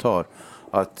jag antar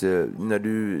att när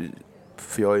du...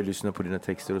 För jag har ju lyssnat på dina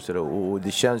texter och sådär, och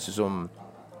det känns ju som...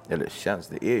 Eller känns,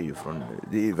 det är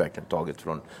ju verkligen taget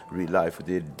från real life, och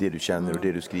det är det du känner och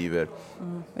det du skriver.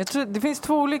 Jag tror det finns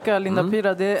 2 olika Linda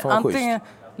Pira. Det är antingen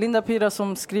Linda Pira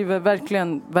som skriver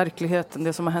verkligen verkligheten,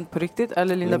 det som har hänt på riktigt,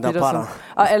 eller Linda Pira som...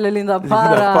 Ja, eller Linda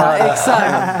Para,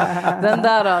 exakt. Den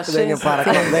där tjejen.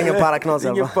 Det är ingen paraknas.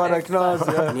 Ingen paraknas.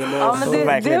 Ja, men det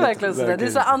är verkligen sådär. Det är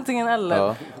så antingen eller.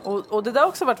 Ja. Och det där har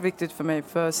också varit viktigt för mig.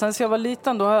 För sen jag var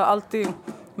liten, då har jag alltid...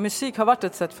 Musik har varit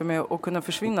ett sätt för mig att kunna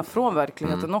försvinna från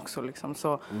verkligheten också. Liksom.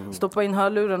 Så stoppa in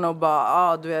hörlurarna och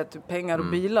bara, du vet, pengar och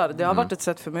bilar. Det har varit ett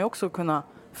sätt för mig också att kunna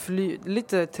fly,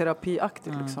 lite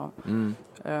terapiaktigt liksom.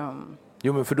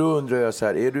 Jo, men för då undrar jag så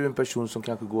här, är du en person som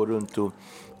kanske går runt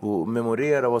och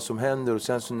memorerar vad som händer, och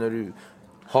sen så när du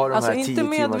har de här 10 inte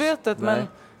medvetet,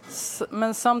 timmars...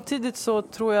 men samtidigt så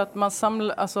tror jag att man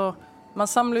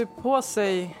samlar ju på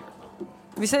sig.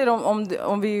 Vi säger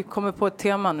om vi kommer på ett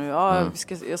tema nu. Jag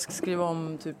ska skriva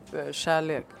om typ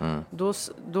kärlek.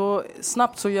 Då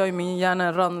snabbt så gör ju min hjärna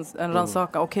en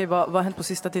rannsaka. Okej, vad har hänt på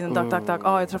sista tiden? Tack.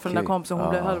 Jag träffade den där kompisen, hon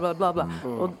blev här, bla bla.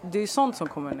 Och det är sånt som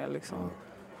kommer ner liksom.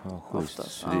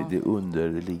 Oftast. Så det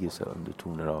ligger så under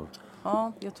toner av...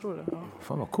 Ja, jag tror det. Ja.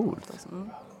 Fan vad coolt.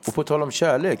 Och på tal om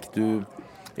kärlek, du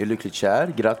är lyckligt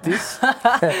kär, grattis.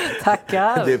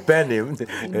 Tackar. Det är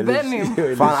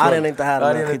Benim. Fan, Arjen är inte här.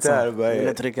 Arjen är inte här. Jag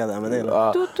ville trycka där, men det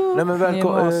är Nej, men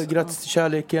välkommen, grattis till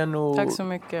kärleken. Och tack så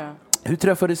mycket. hur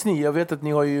träffades ni? Jag vet att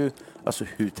ni har ju... Alltså,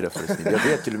 hur träffades ni? Jag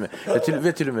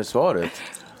vet till och med svaret.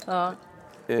 Ja.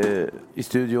 I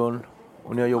studion.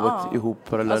 Och ni har jobbat ihop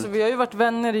parallellt. Alltså, vi har ju varit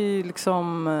vänner i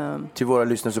liksom... Till våra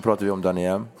lyssnare så pratar vi om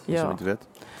Daniel, som inte vet.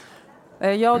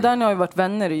 Jag och Danny har ju varit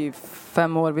vänner i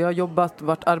 5 år. Vi har jobbat,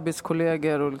 varit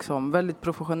arbetskollegor och liksom väldigt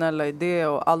professionella i det,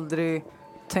 och aldrig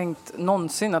tänkt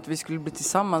någonsin att vi skulle bli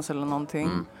tillsammans eller någonting.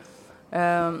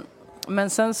 Men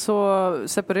sen så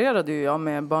separerade ju jag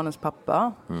med barnens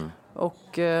pappa.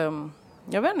 Och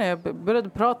jag vet inte, jag började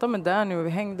prata med Danny och vi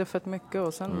hängde fett mycket,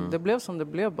 och sen det blev som det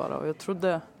blev bara. Och jag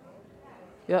trodde...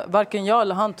 varken jag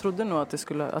eller han trodde nog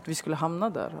att vi skulle hamna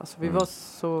där. Alltså, vi var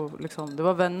så liksom, det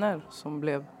var vänner som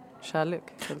blev kärlek.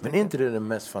 Men är inte det den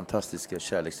mest fantastiska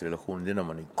kärleksrelationen? Det är när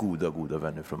man är goda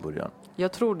vänner från början.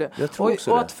 Jag tror det. Jag tror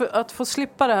också och att få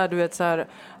slippa det här, du vet, så här,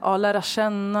 lära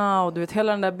känna, och du vet,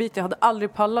 hela den där biten. Jag hade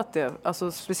aldrig pallat det.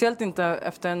 Alltså, speciellt inte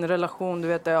efter en relation, du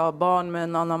vet, där jag har barn med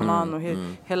en annan man och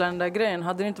hela den där grejen.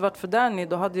 Hade det inte varit för Danny,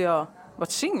 då hade jag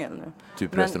varit singel nu.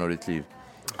 Typ resten av ditt liv.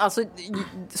 Alltså,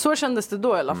 så kändes det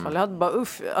då i alla fall. Jag hade bara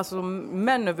alltså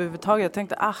män överhuvudtaget. Jag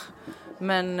tänkte,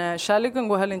 men kärleken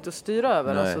går heller inte att styra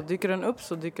över. Alltså, dyker den upp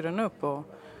så dyker den upp. Och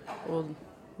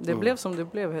det blev som det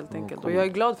blev helt enkelt. Och jag är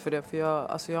glad för det. För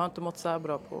jag har inte mått så här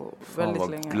bra på väldigt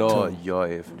länge. Fan vad glad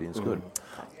jag är för din skull.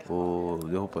 Och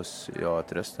det hoppas jag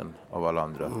att resten av alla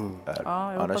andra är.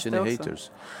 Ja, annars är ni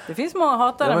haters. Det finns många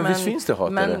hatare, men finns det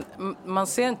hatare. Men man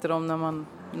ser inte dem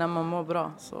när man mår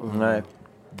bra. Så. Nej.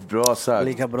 Bra sagt.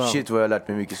 Lika bra. Shit vad jag har lärt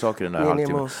mig mycket saker i den här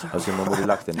halvtimmen. Alltså man borde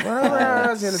lagt den.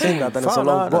 Synd att den är så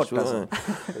långt bort alltså.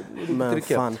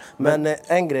 Men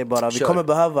en grej bara. Vi kommer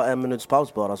behöva 1 minuts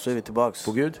paus bara, så är vi tillbaks.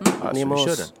 På Gud. Ni med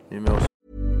oss.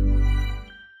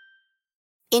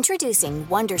 Introducing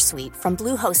Wondersuite from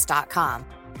Bluehost.com.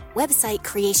 Website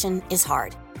creation is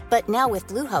hard, but now with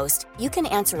Bluehost, you can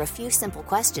answer a few simple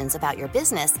questions about your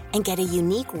business and get a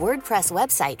unique WordPress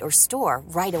website or store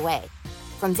right away.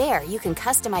 From there, you can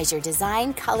customize your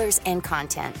design, colors, and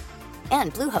content.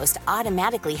 And Bluehost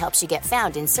automatically helps you get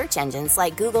found in search engines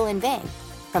like Google and Bing.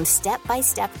 From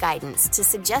step-by-step guidance to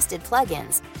suggested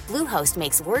plugins, Bluehost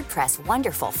makes WordPress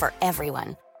wonderful for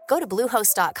everyone. Go to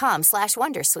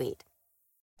bluehost.com/wondersuite.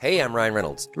 Hey, I'm Ryan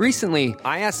Reynolds. Recently,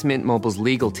 I asked Mint Mobile's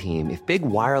legal team if big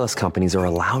wireless companies are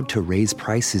allowed to raise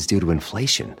prices due to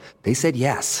inflation. They said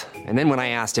yes. And then when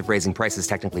I asked if raising prices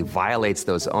technically violates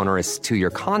those onerous 2-year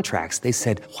contracts, they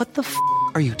said, "What the f***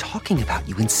 are you talking about,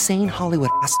 you insane Hollywood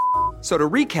ass?" So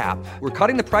to recap, we're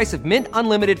cutting the price of Mint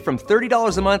Unlimited from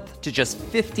 $30 a month to just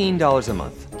 $15 a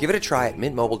month. Give it a try at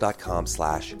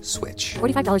mintmobile.com/switch.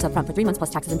 $45 up front for 3 months plus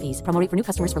taxes and fees. Promo rate for new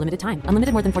customers for limited time.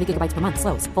 Unlimited more than 40 gigabytes per month.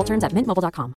 Slows full terms at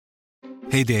mintmobile.com.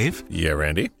 Hey, Dave. Yeah,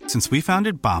 Randy. Since we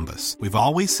founded Bombas, we've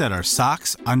always said our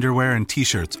socks, underwear, and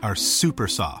T-shirts are super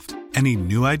soft. Any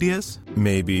new ideas?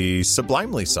 Maybe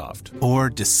sublimely soft.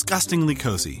 Or disgustingly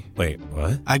cozy. Wait,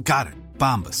 what? I got it.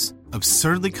 Bombas.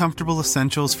 Absurdly comfortable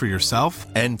essentials for yourself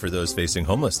And for those facing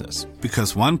homelessness.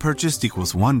 Because one purchased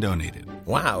equals one donated.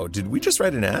 Wow, did we just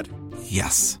write an ad?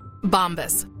 Yes.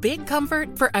 Bombas. Big comfort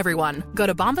for everyone. Go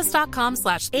to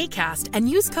bombas.com/ACAST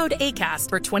and use code ACAST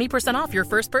for 20% off your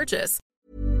first purchase.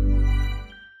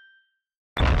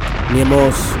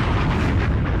 Nemos.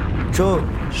 Tjo.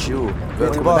 Vi är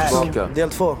tillbaka. Del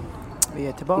 2. Vi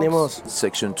är tillbaka. Nemos.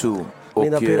 Section 2. Och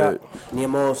Linda Pira.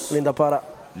 Nemos. Linda Para.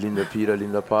 Linda Pira,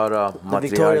 Linda Para,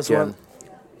 matriarken.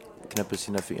 Knäpper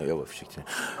sina fingrar. Jag var försiktig.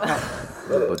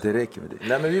 Det räcker med det.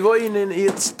 Nej, men vi var inne i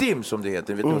ett stim som det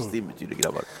heter. Vet du vad stim betyder,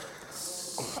 grabbar?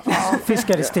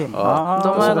 Fiskar i stim.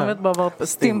 De vet bara vad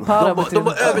stimpara betyder. De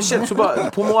har översatt så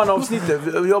bara på månavsnittet.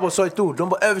 Jag bara sa ett ord. De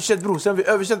bara översatt, bror. Sen vi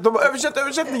översatt. De har översatt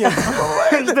översättningen.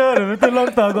 Helt dörren, vet du hur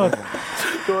långt det har gått.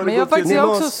 Men jag har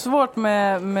också svårt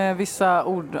med vissa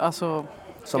ord. Alltså,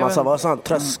 som man sa, vad sa han?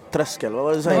 Tröskel, vad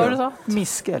var det du säger? Vad var det så?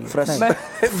 Miskel.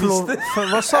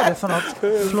 Vad sa det för något?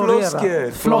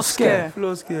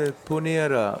 Floske.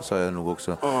 Ponera, sa jag nog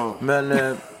också. Men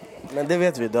det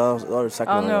vet vi, det har du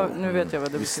sagt. Nu vet jag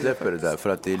vad det betyder. Vi släpper det där för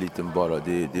att det är lite bara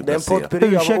det är en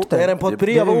potpurri av ord. Är det en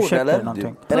potpurri av ord eller? Är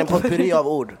det en potpurri av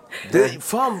ord?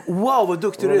 Fan, wow vad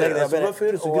duktig du är. Alltså, varför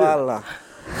är du så grym?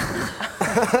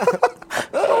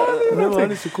 Det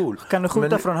var så cool. Kan du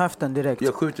skjuta från höften direkt?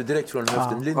 Jag skjuter direkt från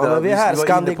höften. Linda, vi är här,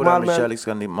 Scandic Malmö.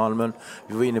 Scandic Malmö.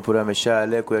 Vi var inne på det här med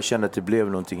kärlek och jag kände att det blev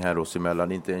någonting här oss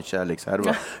emellan. Inte en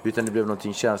kärlekshärva, utan det blev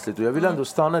någonting känsligt. Och jag vill ändå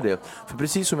stanna det. För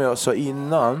precis som jag sa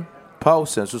innan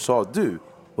pausen så sa du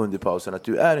under pausen att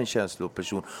du är en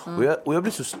känsloperson. Och jag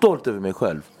blir så stolt över mig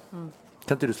själv.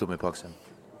 Kan inte du slå mig på axeln?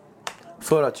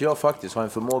 För att jag faktiskt har en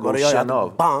förmåga att känna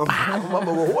av. Man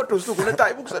går hårt och slår på den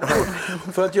thaiboxaren.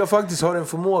 För att jag faktiskt har en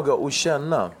förmåga att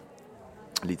känna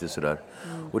lite sådär.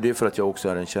 Och det är för att jag också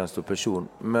är en känsloperson.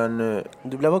 Men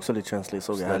du blev också lite känslig,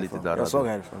 såg jag härifrån. Jag såg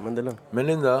härifrån, men det är lugnt. Men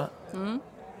Linda,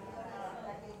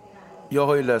 jag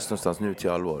har ju läst någonstans nu till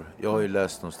allvar. Jag har ju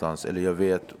läst någonstans, eller jag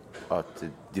vet att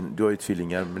du har ju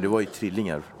tvillingar, men det var ju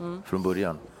trillingar från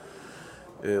början.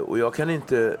 Och jag kan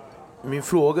inte... Min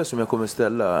fråga som jag kommer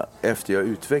ställa efter jag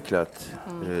utvecklat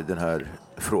den här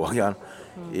frågan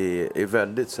är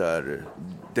väldigt så här,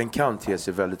 den kan te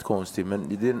sig väldigt konstig, men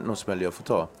det är någon smäll jag får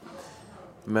ta.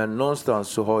 Men någonstans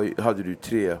så hade du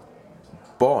 3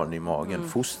 barn i magen,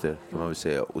 foster kan man väl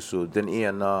säga, och så den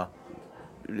ena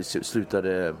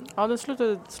slutade... Ja, den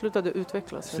slutade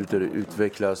utvecklas. Slutade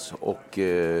utvecklas och...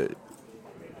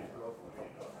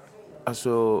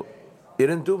 alltså, är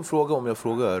det en dum fråga om jag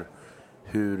frågar...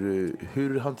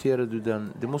 Hur hanterade du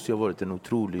den? Det måste ju ha varit en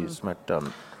otrolig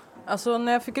smärtan. Alltså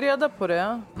när jag fick reda på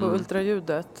det, på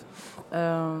ultraljudet,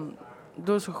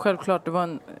 då så självklart det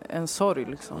var en sorg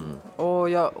liksom. Och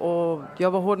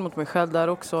jag var hård mot mig själv där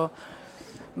också.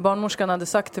 Barnmorskan hade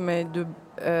sagt till mig,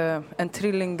 en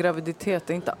trillinggraviditet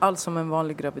är inte alls som en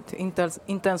vanlig graviditet.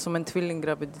 Inte ens som en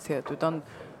tvillinggraviditet, utan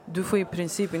du får i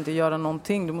princip inte göra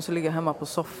någonting. Du måste ligga hemma på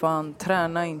soffan,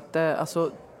 träna inte,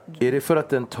 alltså. Är det för att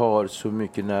den tar så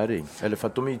mycket näring? Eller för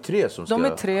att de är 3 som ska... De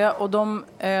är 3 och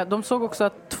de såg också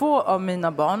att 2 av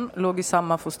mina barn låg i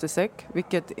samma fostersäck.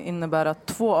 Vilket innebär att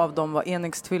 2 av dem var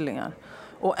enäggstvillingar.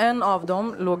 Och en av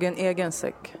dem låg i en egen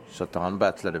säck. Så att han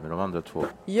battlade med de andra 2?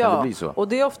 Ja, kan det bli så? Och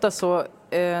det är ofta så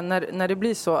när det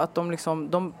blir så att de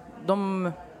liksom,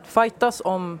 de fightas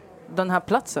om den här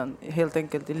platsen helt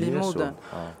enkelt i livmodern.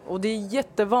 Och det är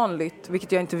jättevanligt,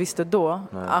 vilket jag inte visste då,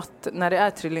 att när det är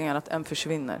trillingar att en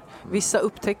försvinner. Vissa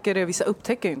upptäcker det, vissa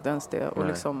upptäcker inte ens det. Och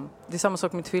liksom, det är samma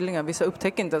sak med tvillingar. Vissa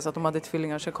upptäcker inte ens att de hade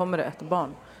tvillingar, så kommer det ett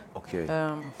barn.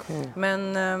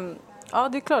 Men ja,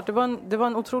 det är klart, det var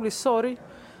en otrolig sorg.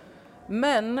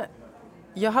 Men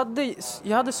jag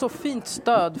hade så fint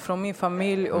stöd från min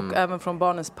familj och även från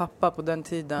barnens pappa på den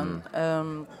tiden.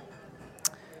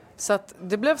 Så att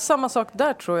det blev samma sak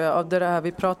där, tror jag, av det här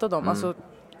vi pratade om. Alltså,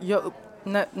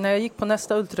 när jag gick på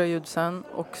nästa ultraljud sen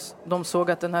och de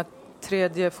såg att den här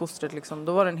tredje fostret, liksom,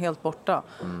 då var den helt borta.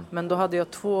 Men då hade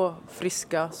jag 2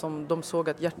 friska som de såg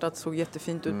att hjärtat såg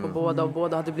jättefint ut på båda. Och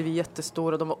båda hade blivit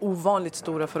jättestora. De var ovanligt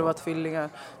stora för att vara tvillingar.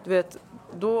 Du vet,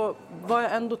 då var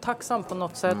jag ändå tacksam på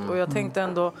något sätt. Och jag tänkte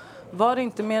ändå, var det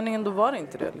inte meningen, då var det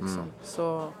inte det. Liksom.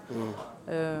 Så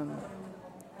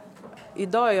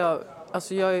idag är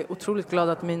jag är otroligt glad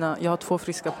att jag har 2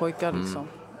 friska pojkar. Liksom.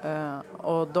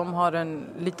 Och de har en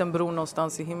liten bror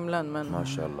någonstans i himlen.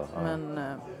 Men,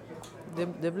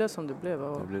 det blev som det blev.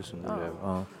 Det blev som det blev,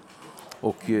 ja.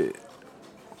 Och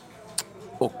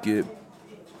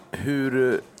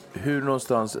hur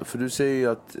någonstans, för du säger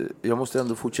ju att jag måste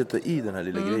ändå fortsätta i den här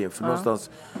lilla grejen, för någonstans,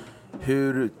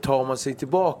 hur tar man sig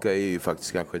tillbaka är ju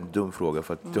faktiskt kanske en dum fråga,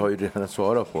 för att du har ju redan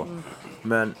svarat på.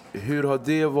 Men hur har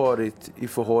det varit i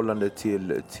förhållande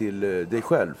till dig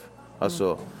själv?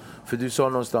 Alltså, för du sa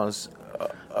någonstans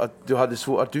att du hade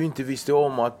att du inte visste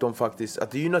om att de faktiskt,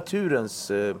 att det är ju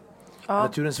naturens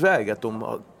väg, att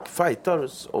de fightar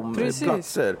om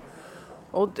platser.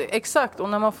 Och exakt, och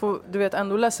när man får, du vet,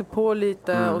 ändå läser på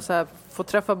lite och så här, får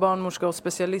träffa barnmorskor och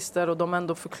specialister och de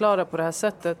ändå förklarar på det här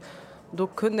sättet, då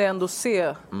kunde jag ändå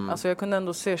se, alltså jag kunde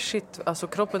ändå se, shit, alltså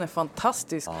kroppen är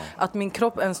fantastisk. Att min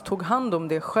kropp ens tog hand om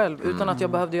det själv utan att jag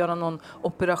behövde göra någon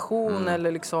operation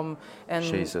eller liksom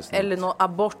eller någon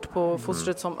abort på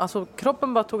fostret som, alltså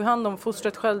kroppen bara tog hand om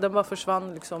fostret själv, den bara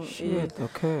försvann liksom.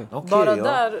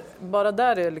 Bara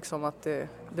där är liksom att det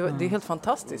är helt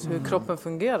fantastiskt hur kroppen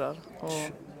fungerar.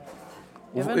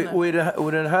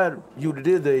 Och den här gjorde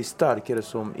det dig starkare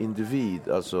som individ,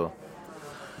 alltså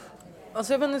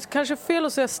jag vet inte, kanske fel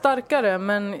att säga starkare,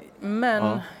 men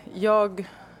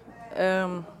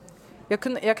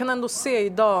jag kan ändå se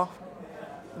idag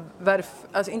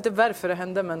alltså inte varför det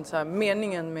hände, men så här,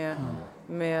 meningen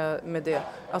med det.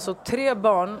 Alltså 3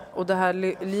 barn och det här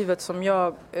livet som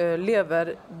jag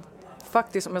lever,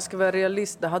 faktiskt, om jag ska vara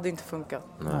realist, det hade inte funkat.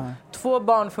 2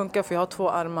 barn funkar för jag har 2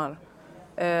 armar.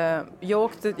 Jag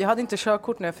hade inte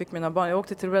körkort när jag fick mina barn. Jag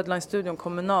åkte till Redline-studion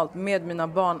kommunalt med mina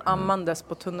barn ammandes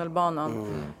på tunnelbanan.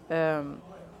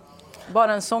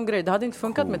 Bara en sån grej. Det hade inte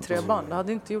funkat med 3 barn. Det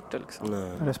hade inte gjort det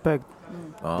liksom. Respekt.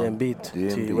 Det är en bit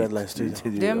till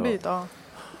Redline-studion. Det är en bit, ja.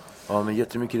 Ja, men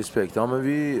jättemycket respekt. Ja, men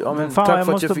fan, tack jag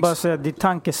för att måste bara säga, ditt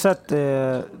tankesätt,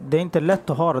 det är inte lätt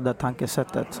att ha det där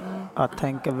tankesättet. Att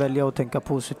välja och tänka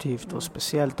positivt, och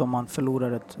speciellt om man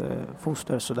förlorar ett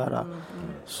foster sådär.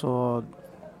 Så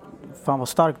fan vad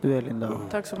stark du är, Linda.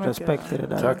 Tack så mycket. Respekt till det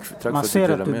där. Tack man ser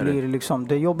att du blir liksom,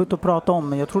 det är jobbigt att prata om,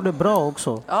 men jag tror det är bra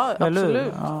också. Ja,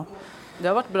 absolut. Ja. Det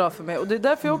har varit bra för mig. Och det är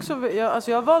därför jag också,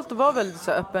 jag har valt att vara väldigt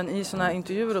så öppen i såna här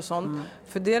intervjuer och sånt.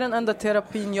 För det är den enda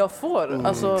terapin jag får.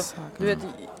 Alltså, du vet,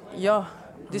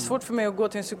 det är svårt för mig att gå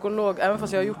till en psykolog, även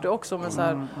fast jag har gjort det också, men så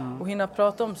här, och hinna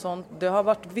prata om sånt. Det har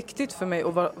varit viktigt för mig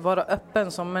att vara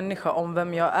öppen som människa om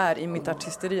vem jag är i mitt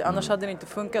artisteri. Annars hade det inte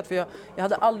funkat, för jag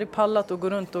hade aldrig pallat att gå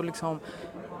runt och liksom...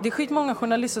 Det är skitmånga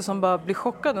journalister som bara blir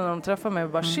chockade när de träffar mig och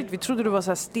bara shit, vi trodde du var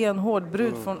så här stenhård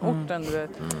brud från orten, du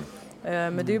vet.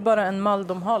 Men det är ju bara en mall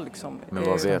de har liksom. Men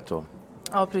vad vet de?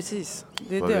 Ja, precis.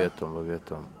 Det är vad vet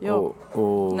de? Ja.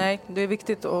 Nej, det är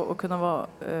viktigt att kunna vara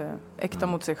äkta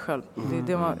mot sig själv.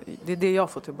 Det är det jag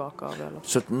får tillbaka av det.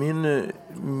 Så att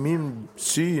min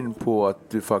syn på att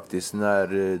du faktiskt, när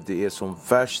det är som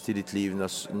värst i ditt liv,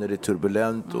 när det är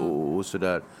turbulent och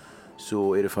sådär,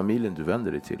 så är det familjen du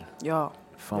vänder dig till. Ja.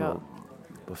 Fan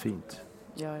vad fint.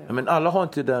 Ja. Men alla har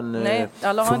inte den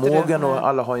förmågan, och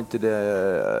alla har inte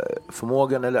det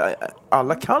förmågan, eller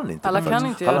alla kan inte.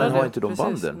 Alla har inte de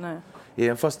banden. Nej.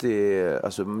 Även fast det är,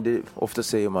 alltså, ofta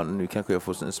säger man, nu kanske jag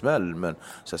får en smäll, men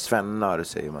så här, svennar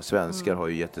säger man, svenskar har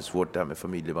ju jättesvårt det här med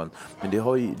familjeband. Men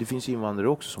det finns ju invandrare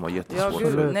också som har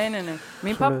jättesvårt. Nej.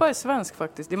 Min pappa är svensk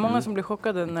faktiskt. Det är många som blir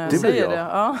chockade när jag säger det.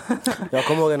 Ja. Jag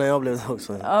kommer ihåg när jag blev det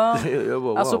också. Ja. Jag bara,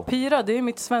 wow. Alltså Pira, det är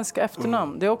mitt svenska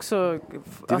efternamn. Det är också...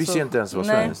 Det visste jag inte ens var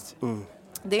svenskt.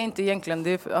 Det är inte egentligen,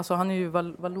 det är, alltså han är ju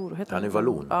valor, heter han är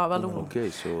vallon? Ja, vallon.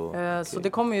 Okej, så det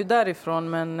kommer ju därifrån,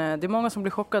 men det är många som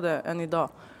blir chockade än idag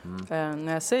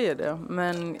när jag säger det.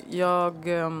 Men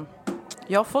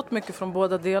jag har fått mycket från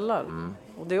båda delar.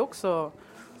 Och det är också,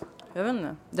 jag vet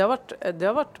inte, det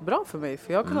har varit bra för mig,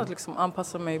 för jag har kunnat liksom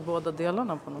anpassa mig i båda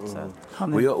delarna på något sätt.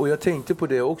 Och jag tänkte på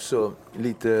det också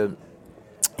lite,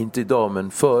 inte idag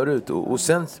men förut, och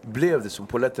sen blev det som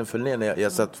polletten föll ner när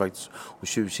jag satt faktiskt och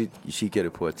kikade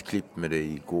på ett klipp med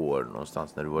dig igår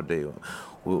någonstans när det var det,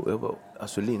 och jag bara,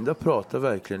 alltså Linda pratar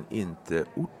verkligen inte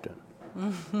orten.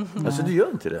 Alltså du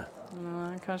gör inte det?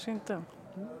 Nej, kanske inte.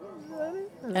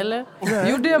 Eller?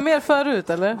 Gjorde jag mer förut,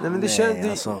 eller? Nej, men det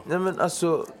känns... Nej, men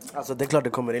alltså det är klart det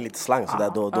kommer in lite slang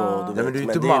sådär då. Nej, men du är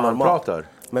inte man pratar.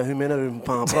 Men hur menar du man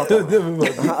pratar?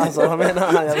 Alltså vad menar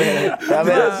han? Jag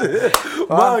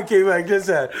menar. Man kan ju verkligen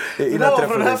så här innan jag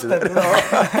träffade dig sådär.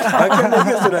 Han kan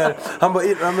lägga sådär. Han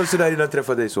bara sådär innan jag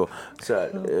träffade dig så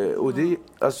här. Och det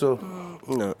alltså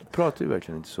pratar ju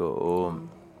verkligen inte så. Och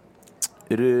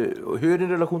hur är din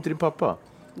relation till din pappa?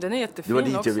 Den är jättefin. Det var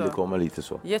dit också. Jag ville komma lite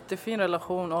så. Jättefin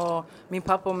relation, och min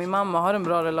pappa och min mamma har en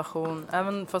bra relation.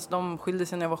 Även fast de skilde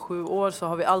sig när jag var 7 år så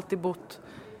har vi alltid bott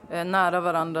nära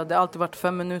varandra. Det har alltid varit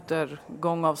 5 minuter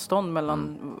gångavstånd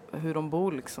mellan hur de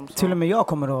bor liksom. Så. Till och med jag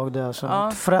kommer ihåg det.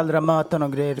 Alltså. Föräldramöten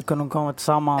och grejer, kunde de komma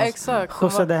tillsammans. Exakt.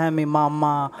 Skjutsade hem min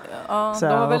mamma. Ja, så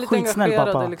de var väldigt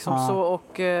engagerade pappa. liksom, så,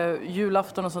 och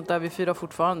julafton och sånt där, vi firar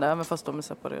fortfarande, även fast de är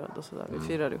separerade och sådär. Vi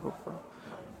firar ihop.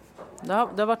 Det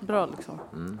har varit bra liksom,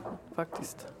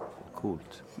 faktiskt.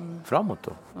 Coolt. Framåt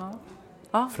då?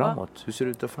 Framåt, hur ser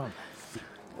det ut där fram?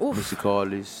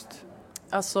 Musikaliskt?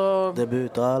 Alltså...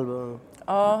 Debutalbum.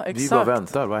 Ja, exakt. Vi bara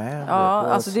väntar, vad händer? Ja,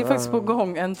 alltså det är faktiskt på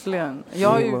gång, äntligen.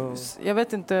 Jag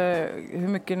vet inte hur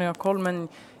mycket ni har koll, men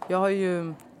jag har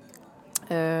ju...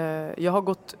 jag har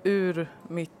gått ur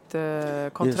mitt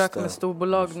kontrakt med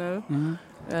storbolag nu.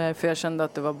 För jag kände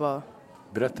att det var bara...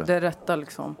 Berätta. Det rätta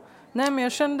liksom. Nej, men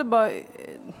jag kände bara...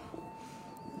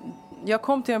 Jag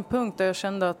kom till en punkt där jag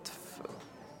kände att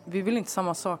vi vill inte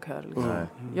samma sak här. Liksom.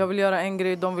 Jag vill göra en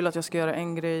grej, de vill att jag ska göra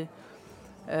en grej.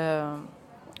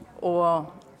 Och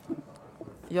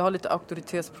jag har lite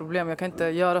auktoritetsproblem. Jag kan inte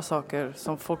göra saker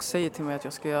som folk säger till mig att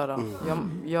jag ska göra.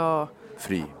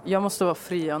 Fri. Jag måste vara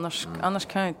fri, annars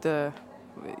kan jag inte...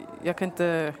 Jag kan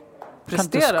inte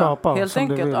prestera, kan inte skapa, helt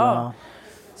enkelt. Vill, ja.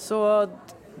 Så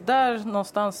där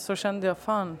någonstans så kände jag,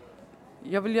 fan,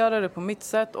 jag vill göra det på mitt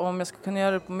sätt. Och om jag ska kunna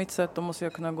göra det på mitt sätt, då måste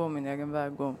jag kunna gå min egen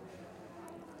väg. Och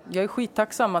jag är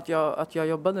skittacksam att jag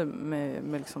jobbade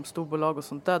med liksom storbolag och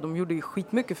sånt där. De gjorde ju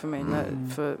skitmycket för mig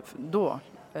för då.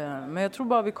 Men jag tror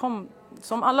bara vi kom,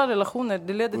 som alla relationer,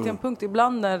 det leder till en punkt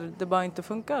ibland när det bara inte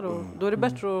funkar. Och då är det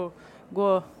bättre att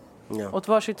gå åt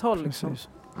varsitt håll. Liksom.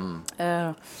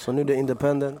 Så nu är det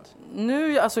independent?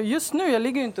 Just nu, jag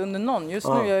ligger inte under någon. Just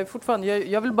nu, jag är fortfarande,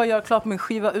 jag vill bara göra klart min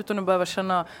skiva utan att behöva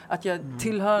känna att jag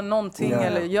tillhör någonting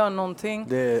eller gör någonting.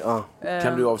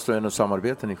 Kan du avslöja något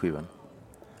samarbeten i skivan?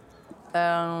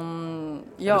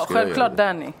 Ja, självklart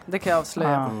Danny. Det kan jag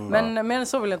avslöja. Men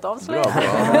så vill jag inte avslöja.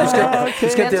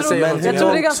 Jag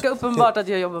tror det är ganska uppenbart att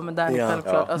jag jobbar med Danny,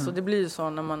 självklart. Alltså, det blir ju så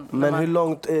när man... Men hur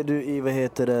långt är du i,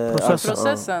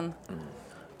 processen?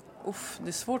 Det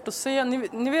är svårt att säga.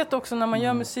 Ni vet också när man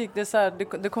gör musik, det är så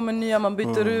här, det kommer nya, man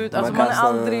byter ut. Alltså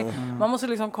man måste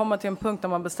liksom komma till en punkt där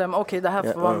man bestämmer, okej, det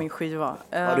här får vara min skiva.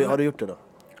 Har du gjort det då?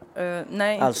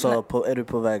 Nej. Alltså, är du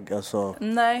på väg? Alltså...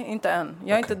 Nej, inte än.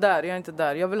 Jag är inte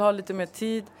där. Jag vill ha lite mer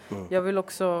tid. Jag vill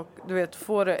också,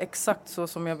 få det exakt så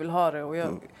som jag vill ha det. Och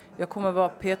jag kommer vara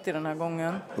petig den här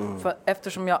gången. För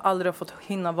eftersom jag aldrig har fått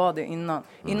hinna vara det innan.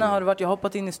 Innan har det varit, jag har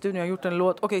hoppat in i studion och gjort en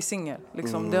låt. Okej, singel.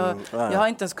 Liksom. Jag har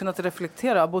inte ens kunnat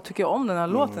reflektera. Tycker jag om den här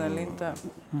låten eller inte?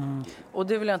 Och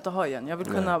det vill jag inte ha igen. Jag vill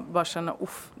kunna bara känna,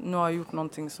 nu har jag gjort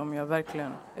någonting som jag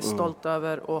verkligen är stolt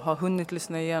över. Och har hunnit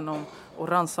lyssna igenom. Och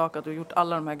rannsakat och gjort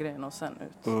alla de här grejerna och sen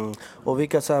ut. Och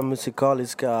vilka så här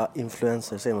musikaliska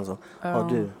influenser, säger man så, har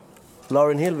du?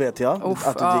 Lauryn Hill vet jag,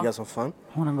 att du diggar som fan.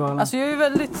 Hon är galen. Alltså jag är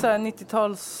väldigt så här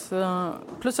 90-tals...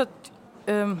 plus att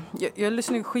jag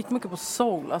lyssnar skitmycket på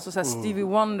soul. Alltså så här Stevie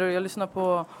Wonder, jag lyssnar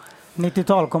på...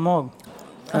 90-tal, kom ihåg.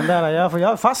 Den där, jag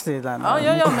är fast i den. Ja,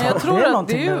 men jag tror att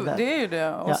det är ju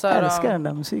det. Och jag så här, älskar den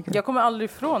där musiken. Jag kommer aldrig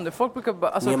ifrån det. Folk brukar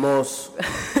bara... Alltså,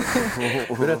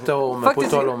 berätta om, på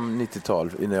tal om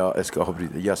 90-tal, innan jag ska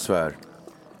avbryta. Jag svär.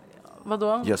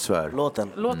 Vadå? Jag svär.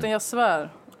 Låten Jag svär.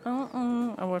 Jag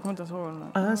kommer inte ihåg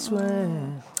den. I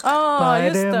swear.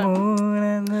 Just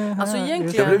det. Alltså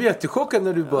egentligen... Jag blev jättechockad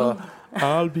när du bara...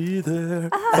 I'll be there.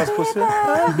 Fast på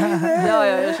ja,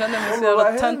 jag kände mig så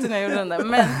jävla töntig när jag gjorde den där.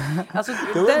 Men, alltså,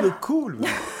 det var ändå cool.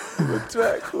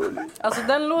 Alltså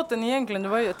den låten egentligen, det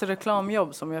var ju ett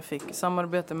reklamjobb som jag fick i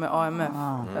samarbete med AMF.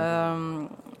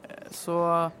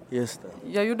 Så Just det.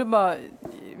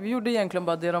 vi gjorde egentligen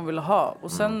bara det de ville ha.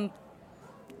 Och sen,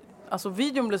 alltså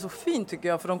videon blev så fin tycker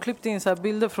jag. För de klippte in så här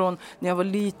bilder från när jag var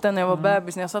liten, när jag var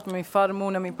bebis, när jag satt med min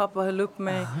farmor, när min pappa höll upp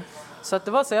mig. Så att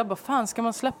det var så jag bara, fan ska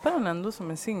man släppa den ändå som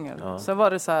en singel? Så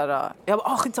var det så här, jag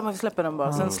bara, skitsamma vi släpper den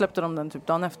bara. Sen släppte de den typ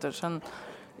dagen efter. Sen,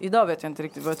 idag vet jag inte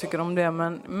riktigt vad jag tycker om det.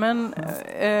 Men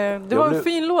det var en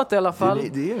fin låt i alla fall.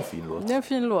 Det är en fin låt. Det är en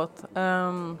fin låt.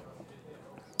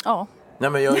 Ja. Nej,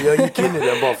 men jag gick in i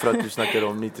den bara för att du snackade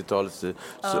om 90-talet.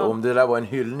 Så om det där var en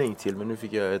hyllning till, men nu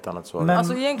fick jag ett annat svar. Men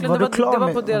alltså egentligen, det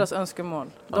var på deras önskemål.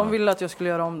 De ville att jag skulle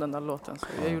göra om den där låten, så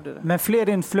jag gjorde det. Men fler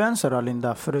influenser då,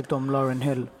 Linda, förutom Lauryn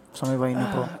Hill, som vi var inne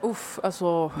på?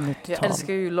 Alltså, jag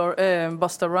älskar ju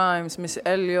Busta Rhymes, Missy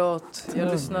Elliott.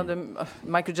 Jag lyssnade,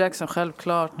 Michael Jackson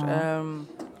självklart.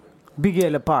 Biggie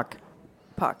eller Pac?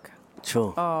 Pac.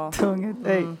 Tungt,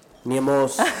 ey.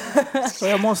 Nemos.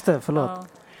 Jag måste, förlåt.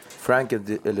 Frank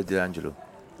eller D'Angelo?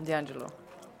 D'Angelo.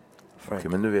 Okej,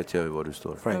 men nu vet jag vad du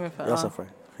står. Frank. Jag sa Frank.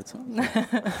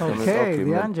 Okej,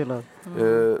 D'Angelo.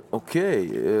 Okej,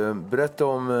 berätta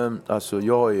om, alltså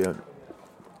jag är...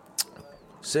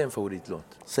 Säg en favoritlåt.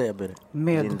 Säg Birre.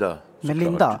 Med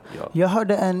Linda. Ja. Jag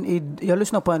hörde jag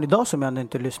lyssnade på en idag som jag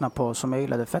inte lyssnade på, som jag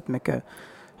gillade fett mycket.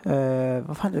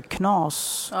 Vad fan är det?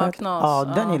 Knas? Ja, Knas.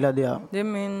 Ja, den gillade jag. Det är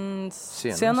min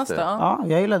senaste. Ja,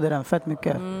 jag gillade den fett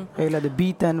mycket. Jag gillade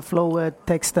beaten, flowet,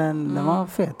 texten. Den var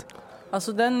fet.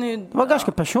 Alltså den var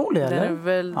ganska personlig, eller? Den är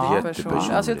väldigt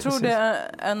personlig. Alltså jag tror det är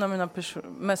en av mina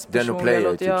mest personliga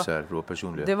låtar. Typ så här, rå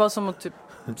personliga. Det var som att typ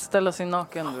ställa sig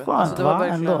naken. Alltså det var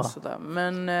verkligen sådär.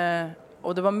 Men,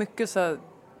 och det var mycket så här,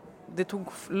 det tog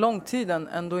lång tid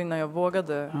ändå innan jag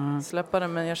vågade släppa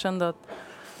den. Men jag kände att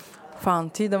fan,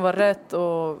 tiden var rätt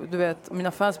och du vet,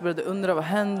 mina fans började undra vad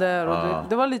händer och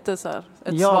det var lite så här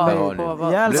ett svar på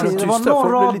vad... Det var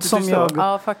någon rad som jag...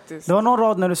 Ja, faktiskt. Det var någon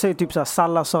rad när du säger typ så här,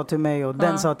 Salla sa till mig och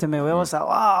den sa till mig och jag var så här,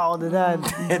 wow, det där...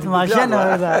 Man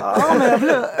känner det där. Ja, men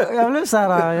jag blev så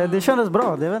här, det kändes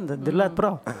bra, det lät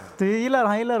bra. Han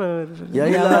gillar det. Jag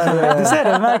gillar... Du ser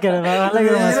det, märker det. Han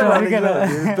lägger de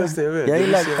här små. Jag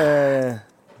gillar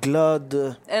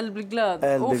glöd... Eld blir glöd.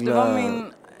 Det var min...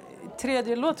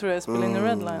 tredje låt tror jag spelade in i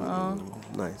Redline.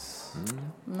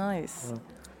 Nice.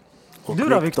 Du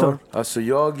då, Victor? Alltså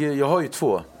jag har ju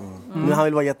två. Nu han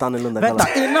vill vara jätteannorlunda. Vänta,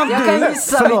 innan jag kan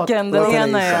gissa vilken den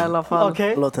ena är i alla fall.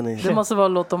 Okay. Det måste vara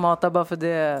Låt dem hata bara för det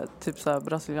är typ så här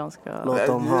brasilianska. Låt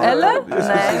dem hata. Eller?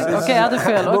 Nej, okej, jag hade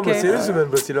fel. De ser ut som en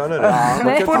brasilianare.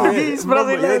 Nej, portugis,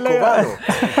 brasilianare.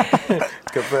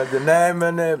 Nej,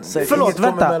 men förlåt,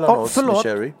 vänta.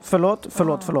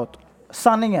 Förlåt.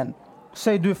 Sanningen.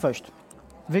 Säg du först.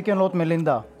 Vilken låt med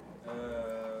Linda?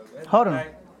 Har du?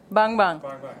 Bang bang.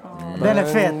 Den är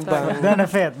fet. Den är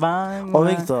fet. Bang. Och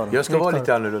Victor. Jag ska vara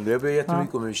lite annorlunda. Jag ber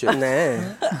jättemycket om ursäkt. Nej.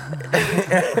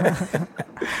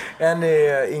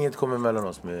 Inget kommer mellan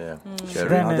oss med Cherry.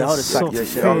 Den är det har du sagt.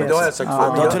 så men det har jag sagt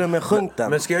förut. Du har till och med sjungit den.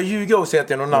 Men ska jag ljuga och säga att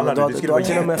det är någon annan? Han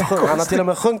har till och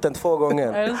med sjungit den 2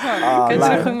 gånger. Är det sant?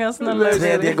 Kan du sjunga snälla?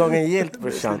 3:e gången gilt,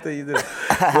 brorsan.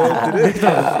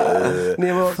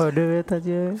 För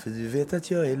du vet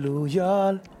att jag är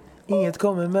lojal. Inget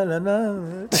kommer mellan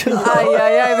oss.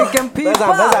 Aj, vilken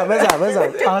pipa!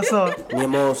 Vänta. Alltså,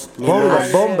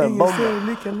 Bomben.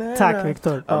 tack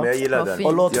Victor. Ja, men jag gillar den.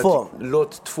 Och låt 2?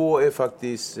 Låt 2 är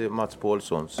faktiskt Mats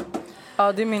Paulssons.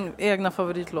 Ja, det är min egna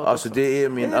favoritlåt. Alltså det är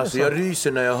min, alltså jag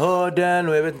ryser när jag hör den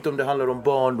och jag vet inte om det handlar om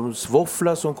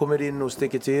barndomsvåffla som kommer in och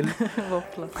sticker till. Och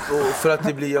för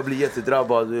att jag blir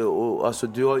jättedrabbad och alltså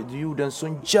du gjorde en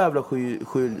sån jävla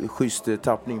schysst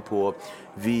tappning på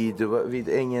vid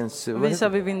ängens... Visa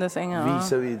vid vindens ängar.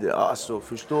 Visa vid, alltså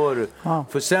förstår du?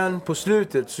 För sen på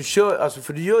slutet så kör, alltså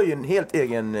för du gör ju en helt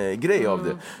egen grej av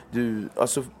det. Du,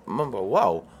 alltså man bara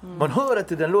wow. Man hör att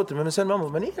det är den låten men sen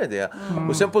man är det.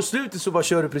 Och sen på slutet så bara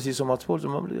kör du precis som Mats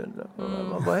Paulsson. Man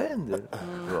vad händer?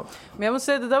 Men jag måste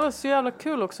säga, det där var så jävla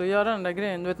kul också att göra den där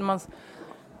grejen. Du vet,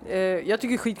 jag tycker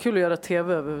det är skitkul att göra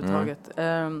tv överhuvudtaget.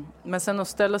 Men sen att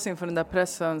ställa sig inför den där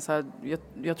pressen så här,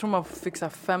 jag tror man fick så här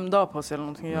 5 dagar på sig eller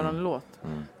någonting att göra en låt.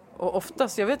 Och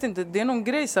oftast, jag vet inte, det är någon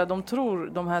grej så här, de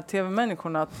tror, de här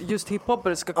tv-människorna, att just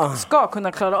hiphopper ska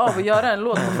kunna klara av att göra en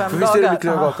låt på 5 dagar. Visst är det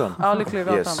Lyckliga gatan? Ja, Lyckliga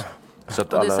gatan. Yes. Så att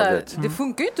det, är alla så här, vet. Det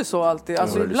funkar ju inte så alltid.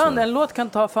 Alltså ibland en låt kan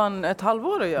ta fan ett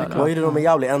halvår att göra. Vad är det de är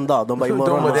jävlig en dag? De bara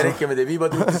imorgon. Det räcker med det. Vi bara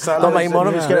de bara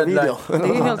imorgon vi ska göra video. Det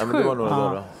är helt sjukt. Det var några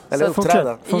dagar. Eller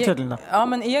uppträda. Ja,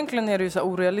 men egentligen är det ju så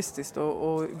orealistiskt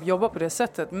att jobba på det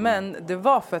sättet. Men det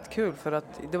var fett kul för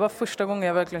att det var första gången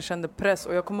jag verkligen kände press.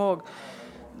 Och jag kommer ihåg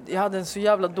jag hade en så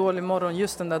jävla dålig morgon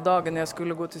just den där dagen när jag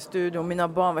skulle gå till studion. Mina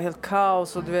barn var helt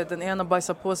kaos och du vet, den ena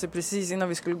bajsade på sig precis innan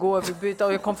vi skulle gå och byta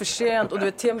och jag kom för sent och du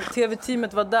vet,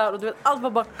 tv-teamet var där och du vet, allt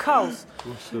var bara kaos.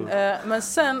 Men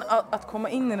sen att komma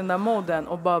in i den där moden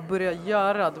och bara börja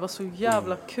göra, det var så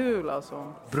jävla kul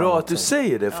alltså. Bra att du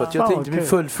säger det, för att jag tänkte min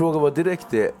följdfråga var direkt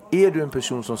det. Är du en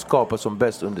person som skapar som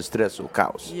bäst under stress och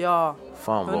kaos? Ja,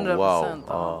 fan, 100%. Wow.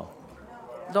 Ja.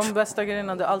 De bästa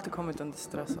grejerna, det har alltid kommit under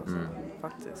stress alltså,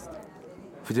 faktiskt.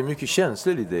 För det är mycket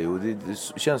känslor i det, och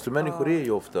känslomänniskor är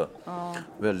ju ofta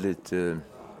väldigt...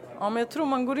 Ja, men jag tror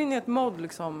man går in i ett mode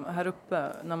liksom här uppe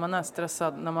när man är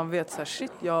stressad, när man vet så här,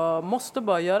 shit, jag måste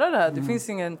bara göra det här.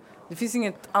 Det finns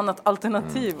inget annat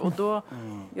alternativ och då,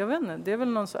 jag vet inte, det är väl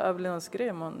någon så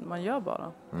överlevnadsgrej man gör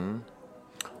bara.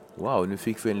 Wow, nu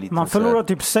fick vi en liten... Man förlorar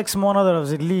typ 6 månader av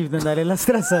sitt liv, den där lilla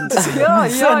stressen. ja.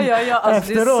 Alltså,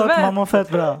 efteråt, man mår fett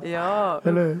bra. Ja.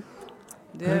 Eller?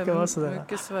 Det är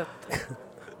mycket svett.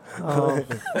 Ja.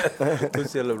 Det är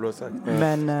så jävla bra sagt.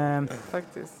 Men...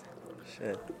 faktiskt.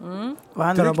 Vad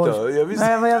händer då, boys?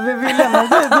 Nej, men jag vill lämna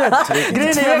det.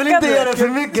 Grejen är, jag vill inte göra för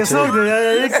mycket. Såg du?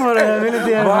 Jag gick på det. Jag vill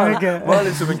inte göra för mycket. Var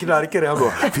lite som en knarkare. Han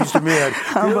bara, finns det mer?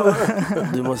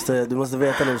 Du måste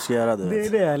veta när du ska göra det. Det är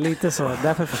det, lite så.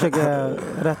 Därför försöker jag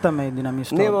rätta mig i dina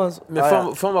misstag.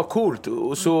 Men fan vad coolt.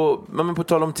 Och så, men på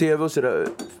tal om tv och sådär.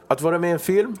 Att vara med i en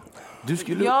film. Du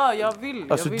skulle... Ja, jag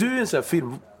vill. Alltså du är en sån här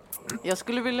film... Jag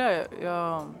skulle vilja,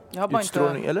 jag har bara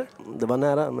utstrålning, inte... eller? Det var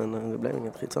nära, men det blev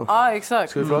inget skitsamt. Ja,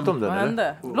 exakt. Ska vi prata om det? Vad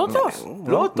hände? Låt oss!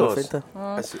 Låt oss!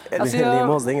 Ni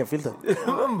måste ingen filter.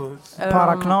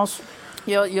 Paraknas.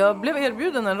 Jag blev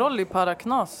erbjuden en roll i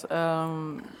Paraknas.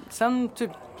 Sen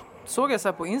typ såg jag så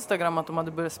här på Instagram att de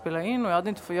hade börjat spela in och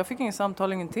jag fick ingen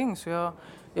samtal, ingenting. Så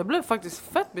jag blev faktiskt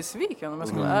fett besviken om jag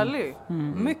ska vara ärlig.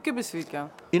 Mycket besviken.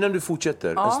 Innan du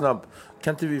fortsätter, en snabb,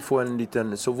 kan inte vi få en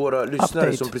liten, så våra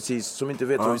lyssnare som inte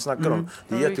vet vad vi snackar om.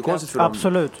 Det är jättekonstigt för dem.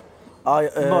 Absolut.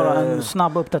 Bara en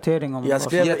snabb uppdatering om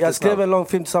jag skrev en lång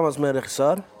film tillsammans med en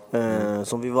regissör.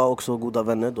 Som vi var också goda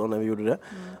vänner då när vi gjorde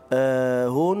det.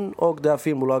 Hon och det här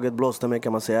filmbolaget blåste mig,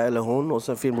 kan man säga. Eller hon, och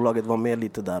sen filmbolaget var med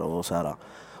lite där och så här.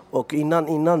 Och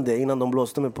innan de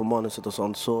blåste mig på manuset och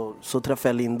sånt, så träffade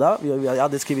jag Linda. Jag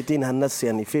hade skrivit in hennes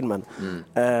scen i filmen.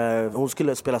 Hon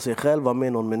skulle spela sig själv, var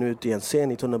med någon minut i en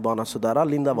scen i tunnelbanan. Sådär.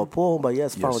 Linda var på, hon bara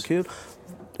yes, fan vad kul.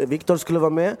 Viktor skulle vara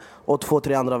med och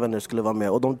 2-3 andra vänner skulle vara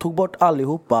med. Och de tog bort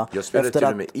allihopa. Jag spelade till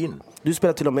och med in. Du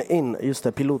spelade till och med in, just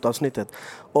det, pilotavsnittet.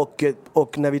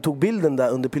 Och när vi tog bilden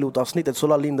där under pilotavsnittet så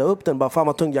la Linda upp den. Bara, fan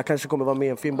vad tungt, jag kanske kommer vara med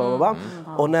i en film.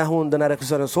 Och när den här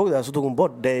regissören såg det så tog hon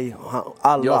bort dig,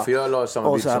 alla. Ja, för jag la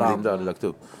samma bild som Linda hade lagt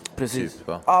upp. Precis. Typ,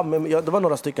 men det var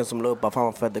några stycken som la upp. Fan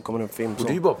vad fett, det kommer en film. Och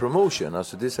det är ju bara promotion,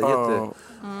 alltså det är så jätte...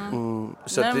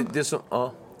 Så att det är som...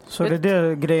 Så det är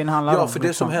det grejen handlar om? Ja, för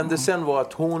det som hände sen var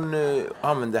att hon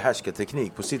använde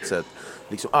härskarteknik på sitt sätt.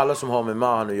 Liksom alla som har med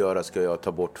man att göra ska jag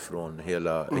ta bort från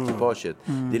hela ekipaget.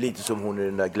 Det är lite som hon i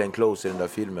den där Glenn Close i den där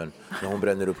filmen när hon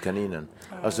bränner upp kaninen.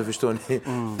 Alltså förstår ni?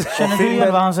 Känner du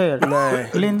igen vad han säger? Nej.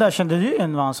 Linda, kände du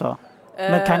igen vad han sa?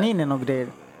 Med kaninen och grejer.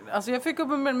 Alltså jag fick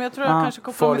upp en bild, men jag tror jag kanske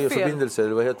kopplade mig fel. Farliga förbindelser,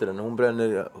 eller vad heter den? Hon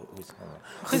bränner...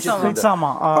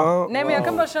 Skitsamma. Nej, men jag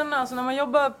kan bara känna, alltså när man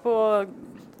jobbar på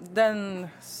den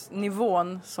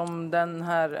nivån som den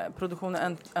här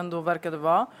produktionen ändå verkade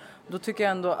vara, då tycker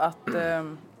jag ändå att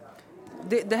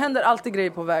det händer alltid grejer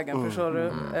på vägen, förstår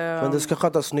du? Men det ska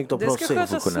skötas snyggt och proffsigt. Det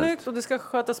ska skötas snyggt och det ska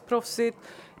skötas proffsigt.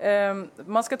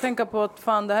 Man ska tänka på att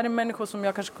fan, det här är människor som